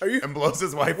 bitch. And blows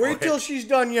his wife away. Wait till she's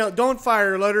done yelling. Don't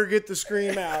fire her. Let her get the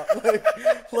scream out. Like,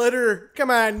 let her.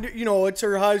 Come on. You know it's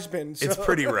her husband. So. It's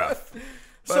pretty rough.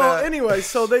 But, So anyway,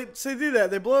 so they do that.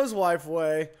 They blow his wife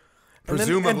away.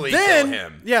 Presumably then, kill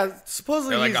him. Yeah,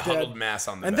 supposedly They're like he's a huddled dead. mass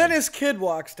on the And bed. then his kid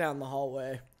walks down the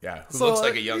hallway. Yeah, who So, looks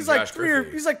like a young he's Josh like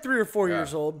Griffey. He's like 3 or 4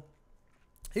 years old.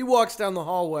 He walks down the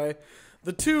hallway.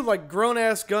 The 2 like grown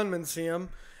ass gunmen see him,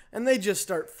 and they just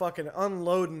start fucking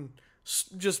unloading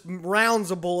just rounds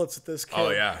of bullets at this kid.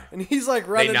 Oh, yeah. And he's like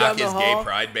They running knock down the his hall. gay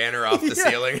pride banner off the Yeah.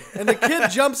 ceiling. And the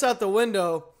kid jumps out the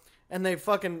window, and they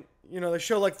fucking, they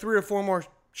show like 3 or 4 more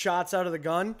shots out of the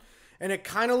gun, and it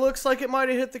kind of looks like it might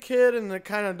have hit the kid, and it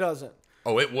kind of doesn't.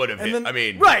 Oh, it would have hit. Then, I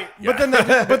mean, right?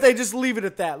 yeah. But they just leave it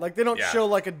at that. Like they don't show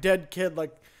like a dead kid.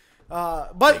 Like,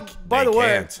 but by the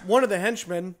way, can't. one of the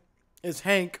henchmen is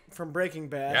Hank from Breaking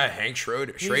Bad. Yeah, Hank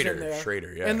Schrader. He's in there.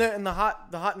 Schrader, yeah. And the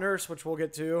hot nurse, which we'll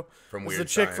get to, From is Weird the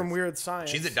chick Science. from Weird Science.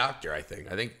 She's a doctor, I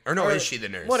think. Or no, is she the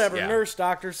nurse? Whatever, Yeah. nurse,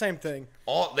 doctor, same thing.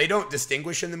 They don't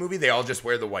distinguish in the movie. They all just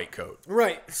wear the white coat.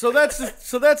 Right. So that's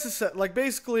a set. Like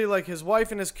basically, like his wife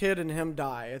and his kid and him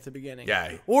die at the beginning.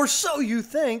 Yeah. Or so you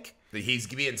think. He's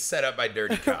being set up by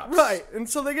dirty cops. Right. And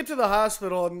so they get to the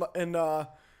hospital and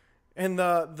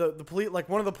the police, like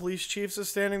one of the police chiefs is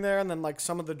standing there, and then like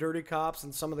some of the dirty cops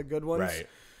and some of the good ones. Right.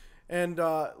 And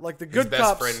like the good His best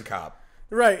cops. friend cop.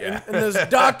 Right, Yeah. and this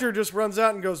doctor just runs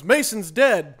out and goes, "Mason's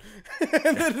dead,"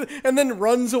 and then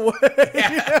runs away.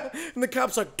 Yeah. And the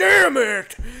cop's like, "Damn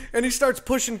it!" And he starts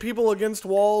pushing people against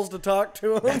walls to talk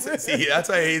to him. That's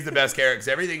why he's the best character, because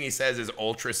everything he says is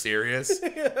ultra serious.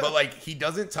 Yeah. But like, he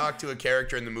doesn't talk to a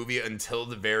character in the movie until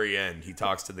the very end. He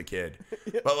talks to the kid.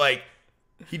 Yeah. But like,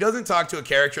 he doesn't talk to a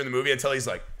character in the movie until he's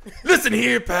like, "Listen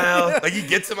here, pal." Like, he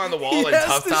gets him on the wall and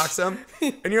tough talks him.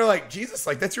 And you're like, Jesus,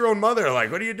 like, that's your own mother.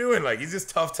 Like, what are you doing? Like, he's just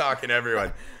tough talking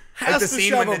everyone. Like the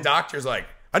scene when the doctor's like,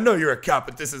 "I know you're a cop,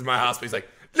 but this is my hospital." He's like,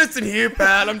 "Listen here,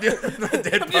 pal. I'm doing my dead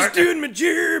partner. Just doing my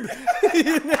job."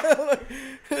 You know?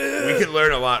 We could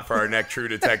learn a lot for our next True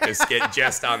Detective skit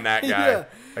just on that guy. Yeah.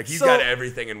 Like, he's got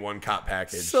everything in one cop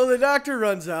package. So the doctor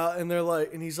runs out, and they're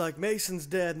like, and he's like, "Mason's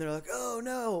dead," and they're like, "Oh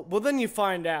no!" Well, then you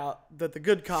find out that the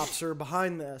good cops are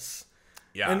behind this.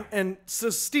 Yeah. And so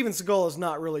Steven Segal is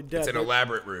not really dead. It's an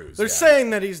elaborate ruse. They're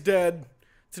saying that he's dead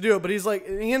to do it, but he's like,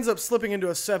 he ends up slipping into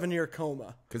a 7-year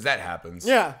coma. Because that happens.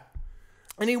 Yeah.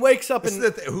 And he wakes up and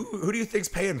who do you think's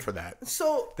paying for that?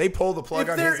 So they pull the plug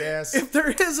on his ass. If there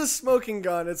is a smoking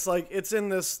gun, it's like it's in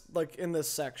this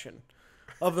section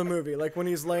of the movie, like when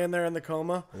he's laying there in the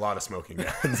coma. A lot of smoking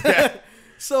guns. Yeah.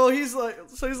 So he's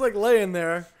like laying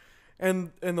there,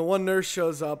 and the one nurse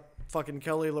shows up, fucking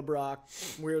Kelly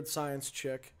LeBrock, weird science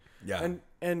chick. Yeah.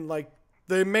 And like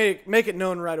they make it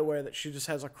known right away that she just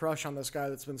has a crush on this guy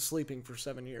that's been sleeping for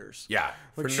 7 years. Yeah,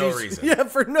 like for no reason. Yeah,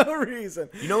 for no reason.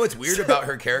 You know what's weird about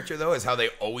her character though is how they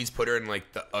always put her in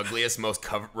like the ugliest, most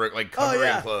covering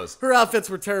clothes. Her outfits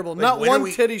were terrible. Like, not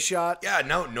one titty shot. Yeah,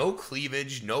 no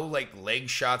cleavage, no like leg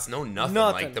shots, no nothing.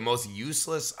 Like the most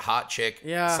useless hot chick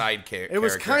side character. It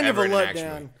was kind of a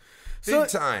letdown. Big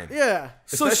time. Yeah.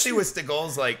 Especially with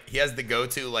Seagal's, like, he has the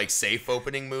go-to, like, safe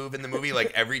opening move in the movie.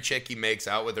 Like, every chick he makes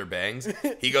out with her bangs,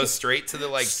 he goes straight to the,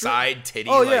 like, side titty.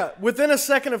 Oh, like, yeah. Within a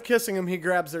second of kissing him, he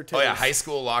grabs their titties. Oh, yeah. High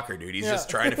school locker, dude. He's just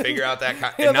trying to figure out that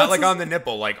kind. And not, like, on the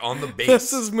nipple, like, on the base.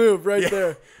 That's his move right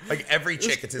there. Like, every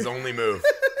chick, it's his only move.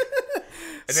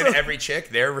 And then every chick,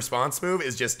 their response move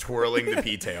is just twirling the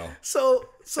P-tail. So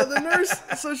the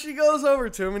nurse, she goes over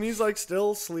to him, and he's, like,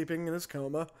 still sleeping in his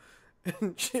coma.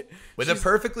 With a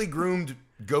perfectly groomed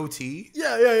goatee.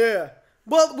 Yeah.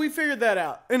 Well, we figured that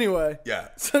out. Anyway. Yeah.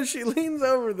 So she leans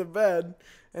over the bed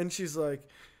and she's like,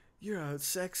 "You're a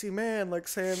sexy man," like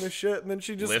saying this shit, and then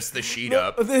she just lifts the sheet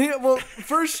up.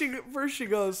 First she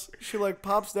goes, she like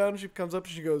pops down, she comes up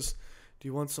and she goes, "Do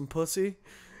you want some pussy?"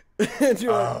 And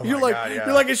you're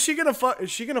like, is she gonna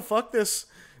fuck this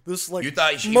like you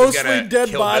thought she mostly was gonna dead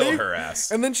kill body? Bill her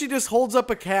ass. And then she just holds up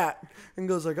a cat and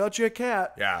goes, "I got you a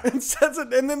cat." Yeah. And says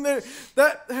it, and then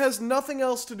that has nothing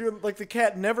else to do. Like the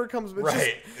cat never comes.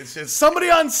 It's just somebody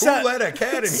on set. Who let a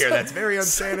cat in here? That's very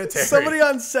unsanitary. Somebody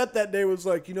on set that day was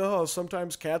like, "You know how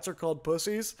sometimes cats are called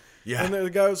pussies?" Yeah. And the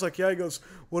guy was like, "Yeah." He goes,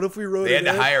 "What if we wrote?" They had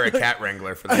to hire a cat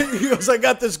wrangler for that. He goes, "I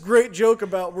got this great joke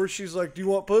about where she's like, 'Do you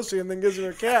want pussy?' and then gives her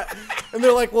a cat." And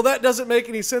they're like, "Well, that doesn't make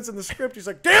any sense in the script." He's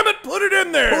like, "Damn it, put it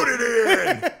in there. Put it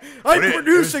in." I'm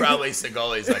producing. It was probably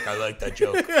Segal. He's like, "I like that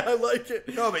joke." Yeah, I like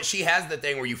it. No, but she has the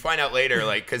thing where you find out later,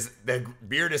 like, because the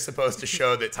beard is supposed to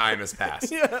show that time has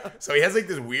passed. Yeah. So he has like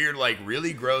this weird, like,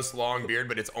 really gross long beard,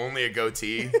 but it's only a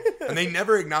goatee, and they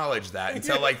never acknowledge that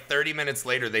until like 30 minutes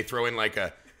later they throw in like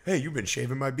a, "Hey, you've been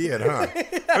shaving my beard, huh?"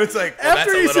 And it's like,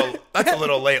 well, that's a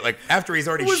little late. Like after he's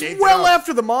already shaved it off.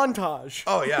 After the montage.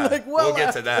 Oh yeah, like, we'll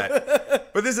get to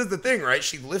that. But this is the thing, right?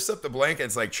 She lifts up the blanket,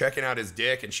 it's like checking out his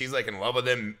dick, and she's like in love with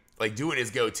him, like doing his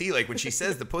goatee. Like when she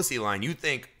says the pussy line, you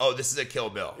think, oh, this is a Kill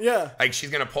Bill. Yeah. Like she's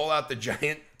gonna pull out the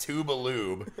giant tube of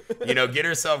lube, get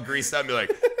herself greased up and be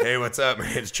like, "Hey, what's up?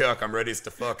 My name's Chuck. I'm ready to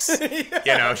fucks."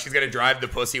 Yeah. She's gonna drive the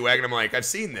pussy wagon. I'm like, I've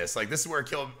seen this. Like this is where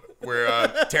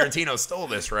Tarantino stole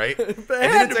this, right? And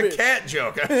then it's a cat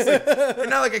joke. I was like, and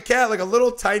not like a cat, like a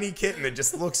little tiny kitten that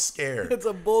just looks scared. It's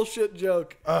a bullshit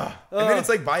joke. And then it's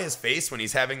like by his face when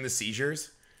he's having the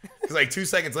seizures. Because like 2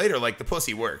 seconds later, like the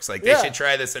pussy works. Like they should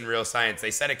try this in real science.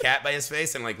 They set a cat by his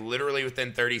face, and like literally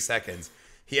within 30 seconds,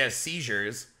 he has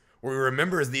seizures where he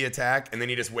remembers the attack, and then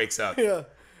he just wakes up. Yeah.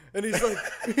 And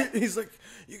he's like,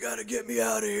 "You gotta get me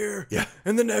out of here. Yeah.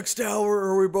 In the next hour,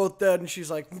 or we're both dead." And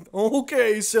she's like,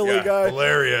 "Okay, silly guy."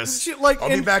 Hilarious. I'll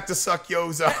be back to suck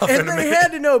yo's off. And they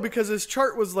had to know because his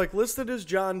chart was like listed as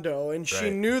John Doe, and she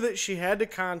knew that she had to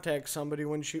contact somebody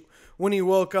when he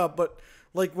woke up. But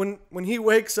like when he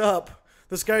wakes up,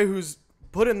 this guy who's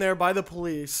put in there by the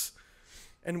police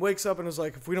and wakes up and is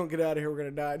like, if we don't get out of here, we're going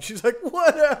to die. And she's like,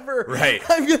 whatever. Right.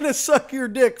 I'm going to suck your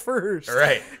dick first.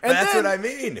 Right. And That's what I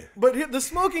mean. But the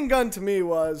smoking gun to me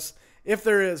was, if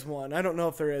there is one, I don't know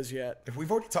if there is yet. If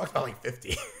we've already talked about like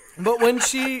 50. But when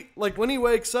when he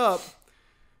wakes up,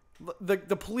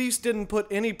 the police didn't put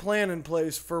any plan in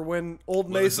place for when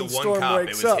old Mason Storm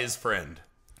wakes up. It was his friend.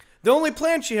 The only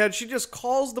plan she had, she just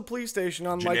calls the police station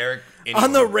on Generic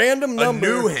on the random number. A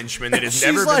new henchman that has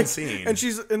never been seen.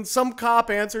 And some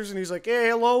cop answers and he's like, "Hey,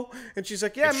 hello." And she's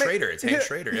like, "Yeah, it's Schrader. It's Hank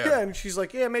Schrader." Yeah. And she's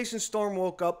like, "Yeah, Mason Storm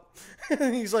woke up."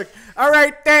 And he's like, "All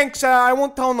right, thanks. I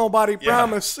won't tell nobody.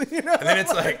 Promise." You know? And then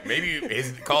it's like, maybe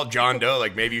he's called John Doe.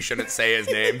 Like, maybe you shouldn't say his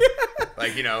name.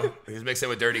 Like, you know, he's mixing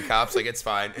with dirty cops. Like, it's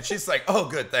fine. And she's like, "Oh,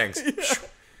 good, thanks.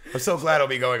 I'm so glad I'll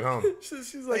be going home."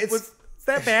 She's like, is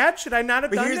that bad? Should I not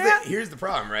have done that? Here's the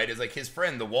problem, right? Is like his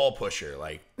friend, the wall pusher,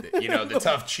 like, you know, the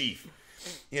tough chief.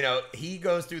 You know, he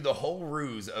goes through the whole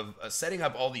ruse of setting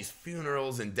up all these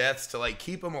funerals and deaths to like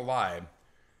keep him alive.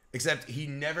 Except he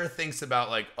never thinks about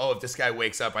like, oh, if this guy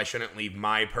wakes up, I shouldn't leave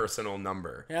my personal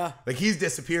number. Yeah. Like he's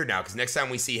disappeared now because next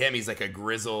time we see him, he's like a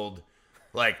grizzled,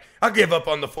 like, I'll give up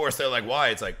on the force. They're like, why?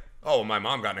 It's like, oh, my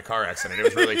mom got in a car accident. It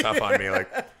was really tough on me.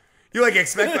 Like. You, like,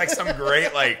 expect, like, some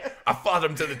great, like, I fought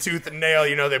him to the tooth and nail,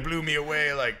 you know, they blew me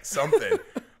away, like, something.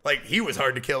 Like, he was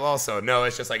hard to kill also. No,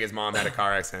 it's just like his mom had a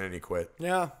car accident and he quit.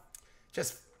 Yeah.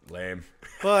 Just lame.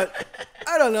 But,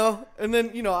 I don't know. And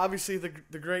then, you know, obviously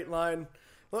the great line,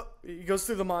 well, he goes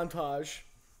through the montage.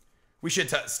 We should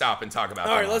stop and talk about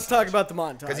All right, let's talk about the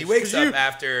montage. Because he wakes up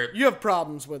after... You have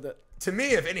problems with it. To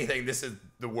me, if anything, this is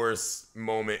the worst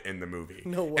moment in the movie.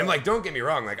 No way. And, like, don't get me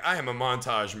wrong. Like, I am a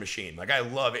montage machine. Like, I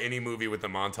love any movie with a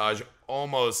montage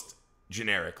almost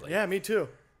generically. Yeah, me too.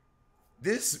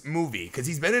 This movie, because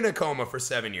he's been in a coma for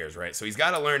 7 years, right? So he's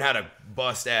got to learn how to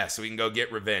bust ass so he can go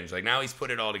get revenge. Like, now he's put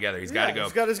it all together. He's got to go.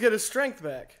 He's got to get his strength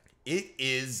back. It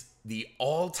is the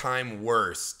all-time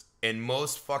worst and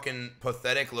most fucking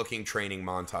pathetic-looking training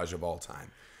montage of all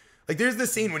time. Like, there's the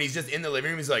scene when he's just in the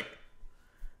living room. He's like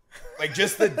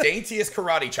just the daintiest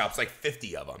karate chops, like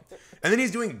 50 of them. And then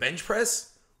he's doing bench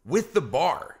press with the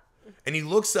bar. And he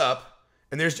looks up,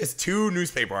 and there's just 2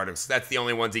 newspaper articles. That's the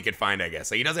only ones he could find, I guess.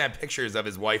 Like, he doesn't have pictures of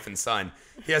his wife and son.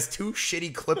 He has 2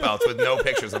 shitty clip-outs with no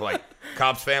pictures of, like,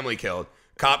 cop's family killed,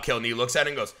 cop killed. And he looks at it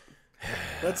and goes...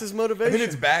 That's his motivation. And then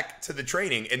it's back to the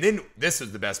training. And then this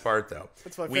is the best part, though.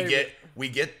 That's my favorite. We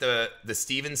get the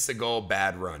Steven Segal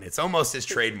bad run. It's almost his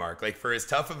trademark. Like, for as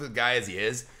tough of a guy as he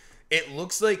is... It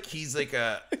looks like he's like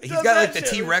he's got like the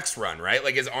T-Rex run, right?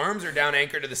 Like his arms are down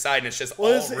anchored to the side and it's just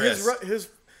all wrist.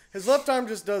 His left arm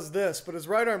just does this, but his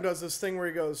right arm does this thing where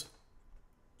he goes.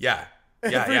 Yeah.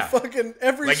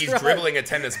 Every like he's dribbling a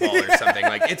tennis ball or something.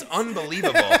 Like it's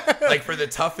unbelievable. Like for the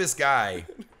toughest guy.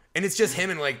 And it's just him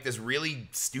in like this really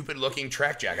stupid looking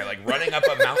track jacket, like running up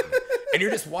a mountain. And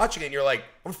you're just watching it and you're like,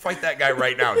 I'm gonna fight that guy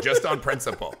right now, just on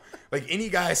principle. Like any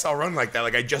guy I saw run like that,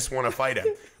 like I just want to fight him.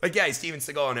 Like, yeah, he's Steven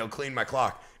Seagal and he'll clean my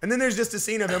clock. And then there's just a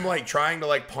scene of him like trying to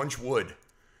like punch wood.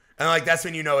 And like that's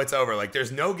when you know it's over. Like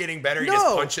there's no getting better. He just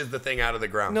punches the thing out of the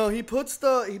ground. No, he puts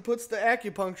the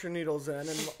acupuncture needles in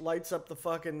and lights up the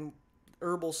fucking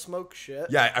herbal smoke shit.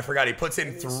 Yeah, I forgot. He puts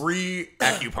in 3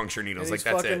 acupuncture needles. Like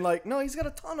that's it. Like no, he's got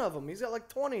a ton of them. He's got like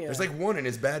 20 of them. There's like 1 in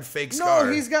his bad fake scar.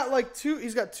 No, he's got like 2.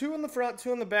 He's got 2 in the front,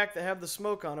 2 in the back that have the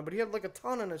smoke on them. But he had like a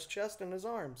ton in his chest and his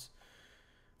arms.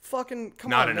 Fucking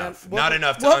come Not on, enough. man. Not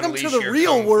enough to welcome unleash to the your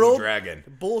real Kung Fu world. dragon.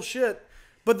 Bullshit.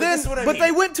 But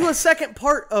they went to a second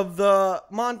part of the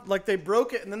like they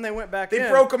broke it and then they went back in. They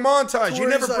broke a montage. You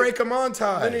never break a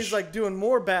montage. Then he's like doing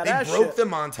more badass shit. They broke the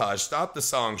montage, stopped the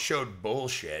song, showed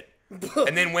bullshit,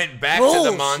 and then went back to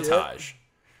the montage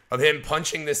of him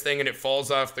punching this thing and it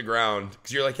falls off the ground.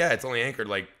 Because you're like, yeah, it's only anchored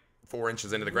like 4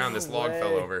 inches into the ground. This log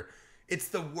fell over. It's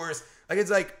the worst. Like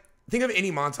it's like, think of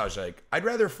any montage. Like I'd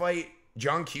rather fight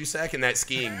John Cusack in that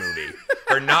skiing movie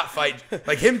or not fight.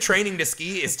 Like him training to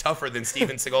ski is tougher than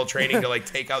Steven Seagal training to like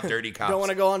take out dirty cops. Don't want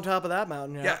to go on top of that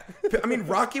mountain yet. Yeah. I mean,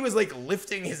 Rocky was like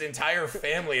lifting his entire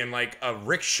family in like a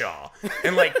rickshaw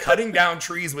and like cutting down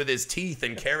trees with his teeth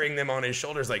and carrying them on his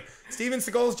shoulders. Like Steven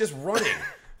Seagal's just running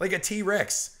like a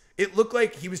T-Rex. It looked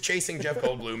like he was chasing Jeff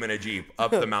Goldblum in a Jeep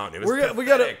up the mountain. It was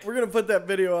pathetic. We're gonna put that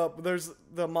video up. There's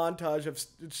the montage of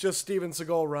it's just Steven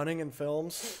Seagal running in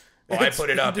films. Oh, I put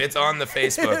it up. It's on the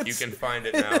Facebook. You can find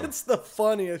it now. It's the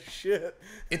funniest shit.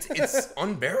 It's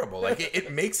unbearable. Like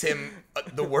it makes him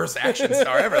the worst action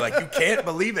star ever. Like you can't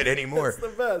believe it anymore. It's the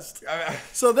best.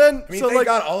 So then, I mean, thank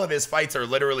God all of his fights are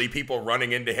literally people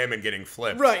running into him and getting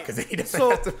flipped, right? Because he doesn't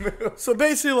have to move. So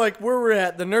basically, like where we're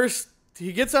at, the nurse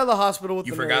he gets out of the hospital with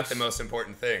the nurse. You forgot the most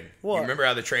important thing. What? You remember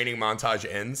how the training montage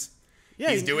ends?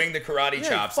 Yeah, he's doing the karate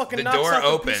chops. Fucking The knocks door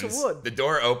off a piece of opens. wood. The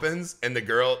door opens, and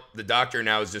the doctor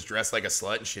now is just dressed like a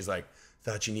slut, and she's like,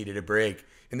 "Thought you needed a break."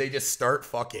 And they just start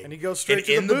fucking. And he goes straight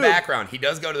to in the the boob. background. He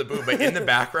does go to the boob, but in the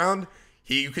background,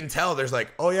 you can tell there's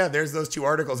like, oh yeah, there's those 2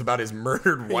 articles about his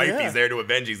murdered wife. Yeah. He's there to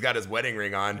avenge. He's got his wedding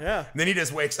ring on. Yeah. And then he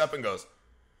just wakes up and goes,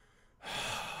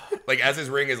 like as his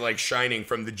ring is like shining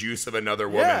from the juice of another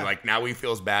woman. Yeah. Like now he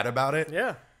feels bad about it.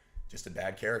 Yeah. Just a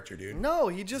bad character, dude. No,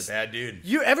 he just Bad dude.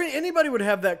 Anybody would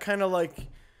have that kind of like.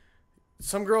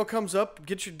 Some girl comes up,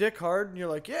 gets your dick hard, and you're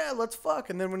like, yeah, let's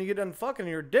fuck. And then when you get done fucking,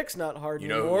 your dick's not hard You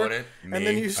know anymore. who wouldn't? And Me.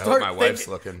 then you I start hope my wife's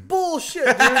thinking, looking. bullshit,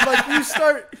 dude. Like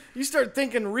you start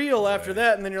thinking real after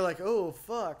that, and then you're like, oh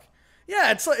fuck.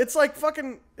 Yeah, it's like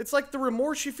the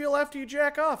remorse you feel after you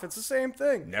jack off. It's the same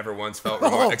thing. Never once felt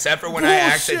remorse, except for when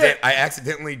bullshit. I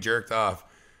accidentally jerked off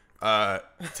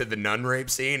to the nun rape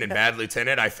scene in Bad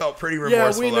Lieutenant. I felt pretty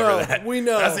remorseful over that. We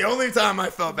know. That's the only time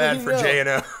I felt bad for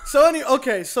J&O.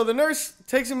 So the nurse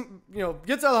takes him,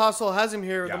 gets out of the hospital, has him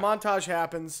here. Yeah. The montage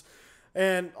happens,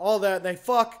 and all that. And they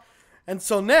fuck, and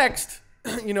so next,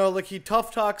 like he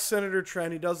tough talks Senator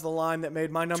Trent. He does the line that made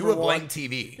my number one. To a blank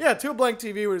TV. Yeah, to a blank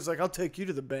TV where he's like, "I'll take you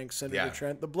to the bank, Senator Yeah.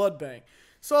 Trent, the blood bank."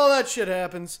 So all that shit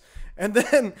happens, and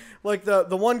then like the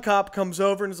one cop comes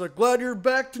over and is like, "Glad you're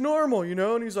back to normal,"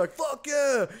 and he's like, "Fuck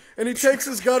yeah!" And he takes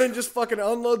his gun and just fucking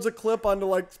unloads a clip onto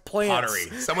like plants.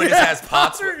 Pottery. Someone just has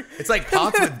pots. pottery. It's like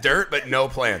pots with dirt, but no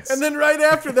plants. And then right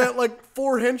after that, like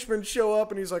 4 henchmen show up,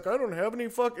 and he's like, "I don't have any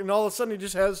and all of a sudden he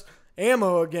just has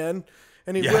ammo again,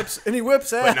 and he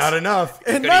whips ass. But not enough.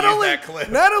 And not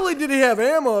only did he have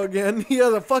ammo again, he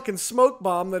has a fucking smoke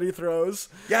bomb that he throws.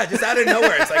 Yeah, just out of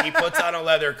nowhere. It's like he puts on a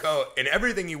leather coat, and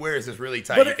everything he wears is really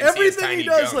tight. But you can see his everything tiny he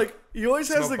does, junk. like he always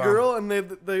has Smoke the bomb. girl,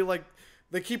 and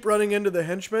they keep running into the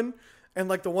henchmen, and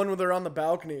like the one where they're on the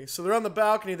balcony. So they're on the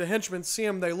balcony. The henchmen see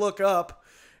him. They look up.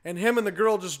 And him and the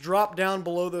girl just drop down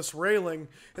below this railing,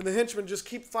 and the henchmen just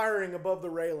keep firing above the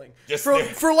railing.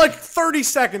 For like 30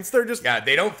 seconds. They're just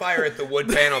they don't fire at the wood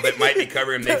panel that might be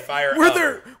covering him. They fire where up.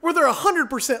 they're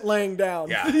 100% laying down.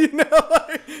 Yeah.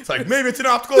 Like, It's like, maybe it's an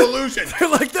optical illusion. they're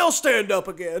like, they'll stand up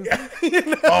again. Yeah.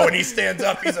 Oh, and he stands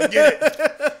up. He's like, get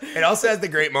it. It also has the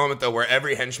great moment, though, where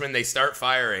every henchman, they start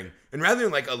firing. And rather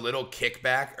than like a little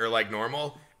kickback or like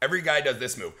normal, every guy does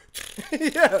this move.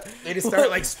 Yeah. They just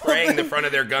start like spraying the front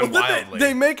of their gun wildly.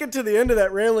 They make it to the end of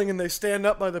that railing and they stand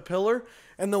up by the pillar,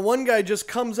 and the one guy just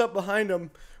comes up behind him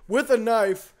with a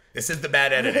knife. This is the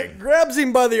bad editing. Grabs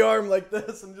him by the arm like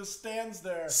this and just stands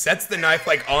there. Sets the knife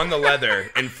like on the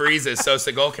leather and freezes so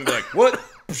Segal can be like, what?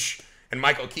 And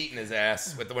Michael Keaton his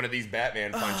ass with one of these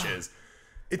Batman punches.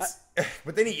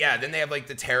 But then then they have like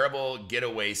the terrible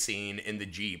getaway scene in the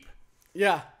Jeep.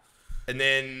 Yeah.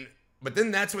 But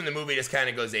then that's when the movie just kind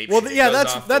of goes ape Well, shit. yeah,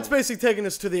 that's basically taking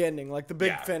us to the ending, like the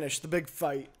big finish, the big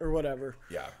fight or whatever.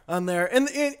 Yeah. On there,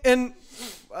 and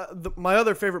my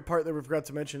other favorite part that we forgot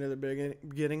to mention at the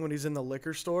beginning when he's in the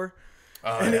liquor store.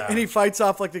 And he fights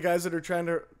off like the guys that are trying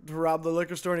to rob the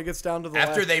liquor store, and he gets down to the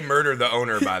after they murder the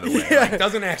owner, by the way. Like,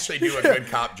 doesn't actually do a good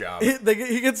cop job.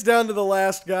 He gets down to the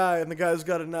last guy, and the guy's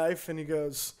got a knife, and he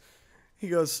goes,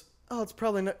 oh, it's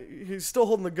probably not. He's still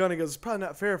holding the gun. He goes, it's probably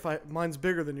not fair if mine's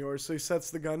bigger than yours. So he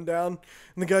sets the gun down,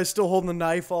 and the guy's still holding the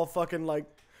knife, all fucking like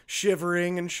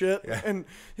shivering and shit. Yeah. And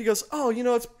he goes, oh,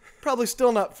 it's probably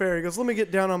still not fair. He goes, let me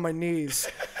get down on my knees.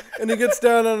 And he gets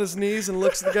down on his knees and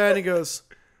looks at the guy, and he goes,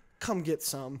 come get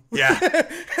some. Yeah.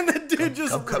 And the dude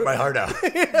come cut my heart out.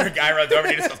 The guy runs over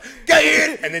and he just goes, get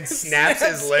in! And then snaps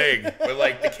his leg with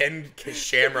like the Ken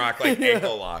Shamrock like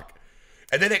ankle lock.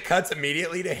 And then it cuts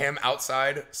immediately to him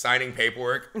outside signing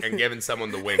paperwork and giving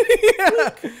someone the wink.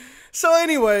 Yeah. So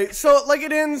anyway,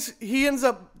 it ends. He ends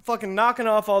up fucking knocking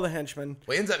off all the henchmen.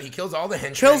 Well, he kills all the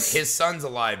henchmen. His son's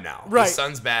alive now. Right. His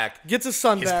son's back. Gets his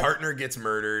son back. His partner gets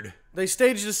murdered. They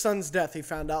staged his son's death. He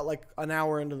found out like an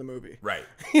hour into the movie. Right.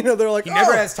 They're like, he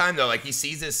never has time though. Like he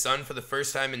sees his son for the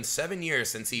first time in 7 years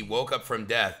since he woke up from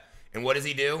death. And what does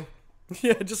he do?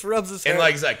 Yeah, just rubs his head. And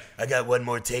like he's like, I got one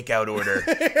more takeout order.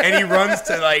 And he runs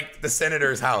to like the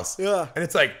senator's house. Yeah. And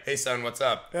it's like, hey son, what's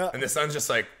up? Yeah. And the son's just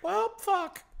like, well,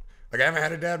 fuck. Like I haven't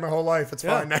had a dad my whole life. It's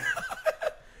fine now.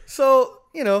 So,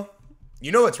 You know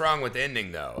what's wrong with the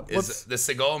ending though? Is the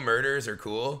Segal murders are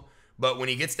cool, but when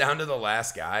he gets down to the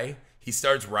last guy, he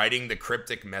starts writing the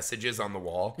cryptic messages on the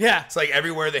wall. Yeah. It's like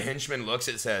everywhere the henchman looks,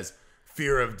 it says,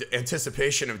 fear of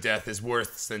anticipation of death is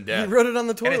worse than death. He wrote it on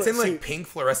the toilet seat. And it's in like pink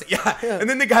fluorescent. Yeah. And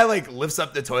then the guy like lifts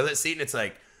up the toilet seat and it's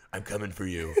like, I'm coming for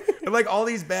you. And like all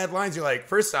these bad lines, you're like,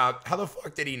 first off, how the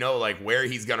fuck did he know like where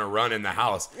he's gonna run in the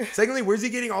house? Secondly, where's he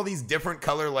getting all these different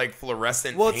color like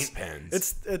fluorescent paint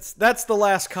pens? That's the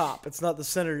last cop. It's not the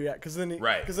senator yet, because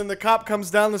then the cop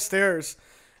comes down the stairs,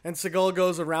 and Segal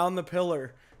goes around the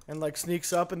pillar and like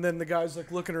sneaks up, and then the guy's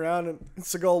like looking around, and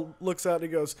Segal looks out and he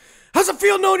goes, "How's it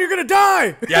feel knowing you're gonna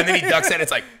die?" Yeah, and then he ducks in.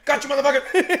 It's like, "Got you, motherfucker."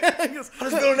 He goes, "How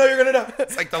does it feel to know you're gonna die?"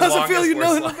 It's like the How's longest it feel you know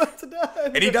worst you're line. about to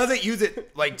die? And he doesn't use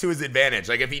it like to his advantage.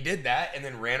 Like if he did that and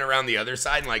then ran around the other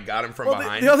side and like got him from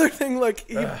behind. The other thing,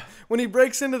 like when he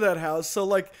breaks into that house, so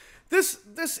like this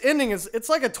ending it's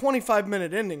like a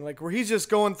 25-minute ending, like where he's just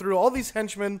going through all these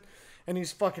henchmen. And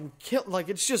he's fucking killed. Like,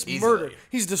 it's just murder.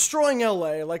 He's destroying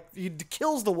L.A. Like, he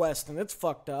kills the West, and it's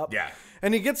fucked up. Yeah.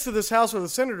 And he gets to this house where the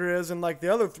senator is, and, like, the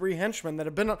other 3 henchmen that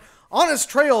have been on his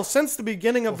trail since the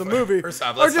beginning of the movie. First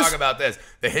off, let's talk about this.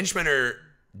 The henchmen are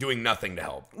doing nothing to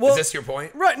help. Is this your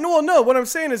point? Right. No. What I'm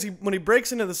saying is when he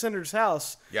breaks into the senator's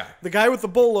house, the guy with the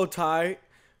bolo tie,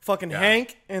 fucking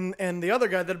Hank, and the other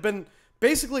guy that have been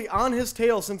basically on his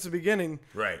tail since the beginning.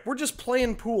 Right. We're just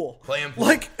playing pool.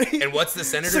 Like, and what's the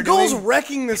senator doing? Segal's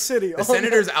wrecking the city. The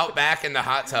senator's out back in the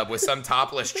hot tub with some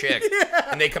topless chick.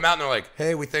 And they come out and they're like,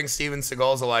 "Hey, we think Steven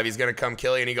Seagal's alive. He's going to come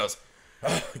kill you." And he goes,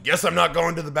 "Guess I'm not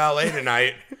going to the ballet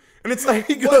tonight." And it's like,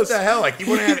 what the hell? Like, you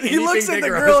wouldn't have anything. He looks at the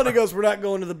girl and he goes, "We're not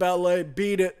going to the ballet.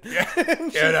 Beat it." Yeah.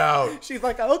 Get out. She's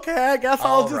like, "Okay, I guess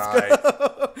I'll just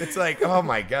go." It's like, oh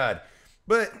my God.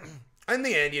 But in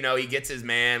the end, you know, he gets his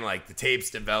man, like the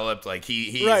tape's developed, like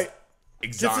he's exonerated.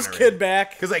 Gets his kid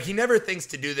back. Because like he never thinks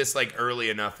to do this like early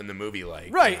enough in the movie,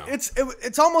 like right. You know.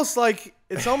 It's almost like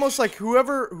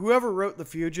whoever wrote The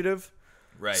Fugitive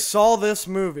saw this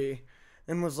movie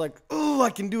and was like, "Oh, I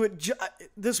can do it.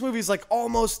 This movie's like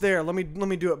almost there. Let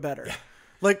me do it better." Yeah.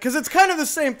 Like, because it's kind of the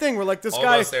same thing where like this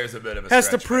almost guy there's a bit of a has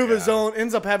to prove his own,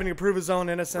 ends up having to prove his own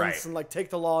innocence and like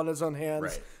take the law in his own hands.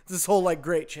 Right. This whole like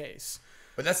great chase.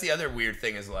 But that's the other weird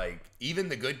thing is like even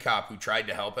the good cop who tried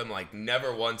to help him like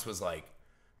never once was like,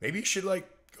 maybe you should like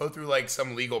go through like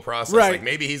some legal process. Right. Like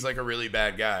maybe he's like a really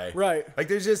bad guy. Right. Like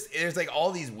there's like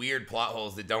all these weird plot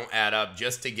holes that don't add up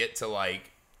just to get to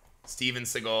like Steven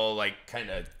Seagal like kind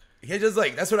of. He just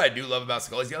like that's what I do love about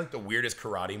Seagal. He's got like the weirdest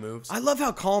karate moves. I love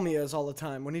how calm he is all the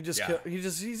time when he's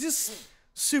just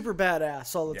super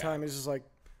badass all the time. He's just like,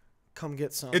 come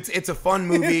get some. It's a fun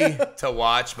movie to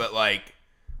watch, but like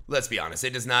let's be honest,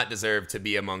 it does not deserve to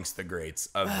be amongst the greats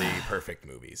of the perfect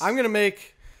movies. I'm gonna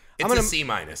make a C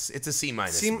minus. It's a C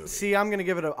minus movie. See, I'm gonna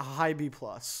give it a high B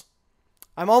plus.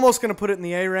 I'm almost gonna put it in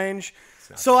the A range.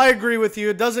 So I agree with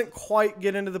you. It doesn't quite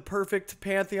get into the perfect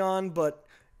pantheon, but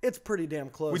it's pretty damn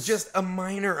close. With just a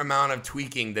minor amount of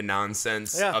tweaking the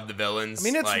nonsense of the villains. I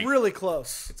mean, it's like, really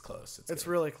close. It's close. It's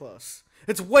really close.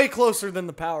 It's way closer than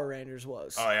the Power Rangers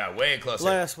was. Oh, yeah, way closer.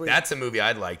 Last week. That's a movie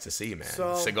I'd like to see, man.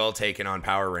 So, Seagal taking on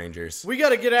Power Rangers. We got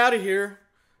to get out of here.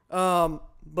 But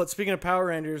speaking of Power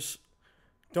Rangers,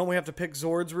 don't we have to pick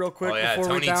Zords real quick before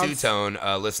Tony we bounce? Two-Tone,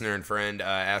 listener and friend,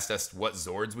 asked us what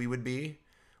Zords we would be.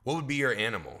 What would be your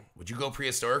animal? Would you go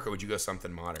prehistoric or would you go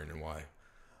something modern, and why?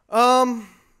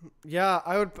 Yeah,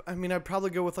 I would. I mean, I'd probably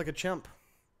go with like a chimp.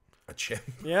 A chimp?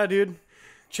 Yeah, dude.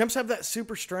 Chimps have that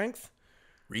super strength.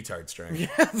 Retard strength. Yeah,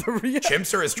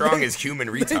 chimps are as strong as human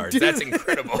retards. That's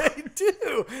incredible. They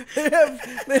do.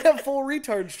 They have full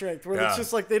retard strength where it's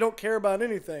just like they don't care about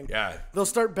anything. Yeah. They'll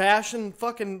start bashing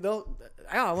fucking.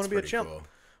 I want to be a chimp. Cool.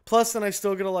 Plus, then I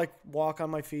still get to like walk on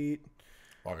my feet.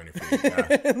 Walk on your feet.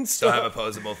 Yeah. And still have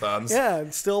opposable thumbs. Yeah,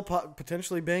 and still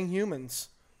potentially bang humans.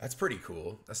 That's pretty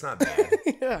cool. That's not bad.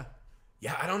 Yeah.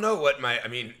 Yeah, I don't know what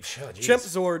Chimp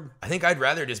Zord. I think I'd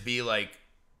rather just be like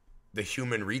the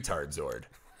human retard Zord.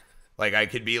 Like I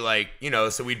could be like,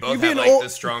 so we'd both have like the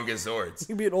strongest Zords.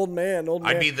 You'd be an old man.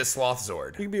 I'd be the sloth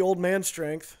Zord. You'd be old man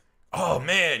strength. Oh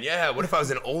man, yeah. What if I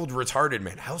was an old retarded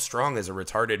man? How strong is a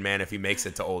retarded man if he makes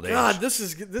it to old age? God, this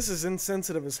is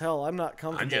insensitive as hell. I'm not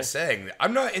comfortable. I'm just saying.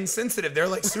 I'm not insensitive. They're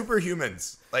like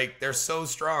superhumans. Like they're so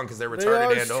strong because they're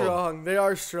retarded and old. They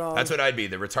are strong. That's what I'd be.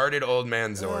 The retarded old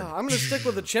man Zord. I'm gonna stick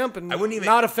with the chimp and I wouldn't even,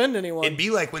 not offend anyone. It'd be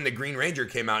like when the Green Ranger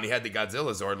came out and he had the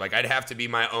Godzilla Zord. Like I'd have to be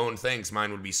my own thing because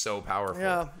mine would be so powerful.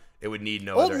 Yeah. It would need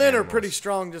no old other men animals. are pretty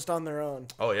strong just on their own.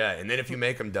 Oh yeah, and then if you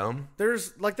make them dumb,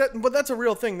 there's like that, but that's a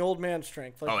real thing. The old man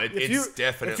strength. Like, it's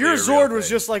definitely. If your Zord was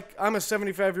just like I'm a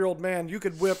 75-year-old man, you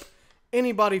could whip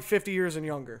anybody 50 years and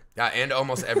younger. Yeah, and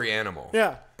almost every animal.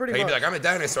 Yeah, pretty much. You'd be like, I'm a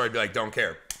dinosaur. I'd be like, don't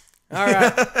care. All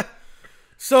right.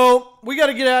 So we got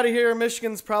to get out of here.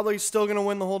 Michigan's probably still gonna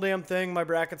win the whole damn thing. My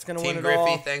bracket's gonna win it Griffey, all.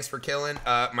 Team Griffey, thanks for killing.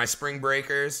 My spring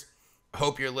breakers.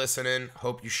 Hope you're listening.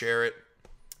 Hope you share it.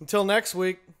 Until next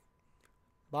week.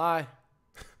 Bye.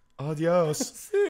 Adios.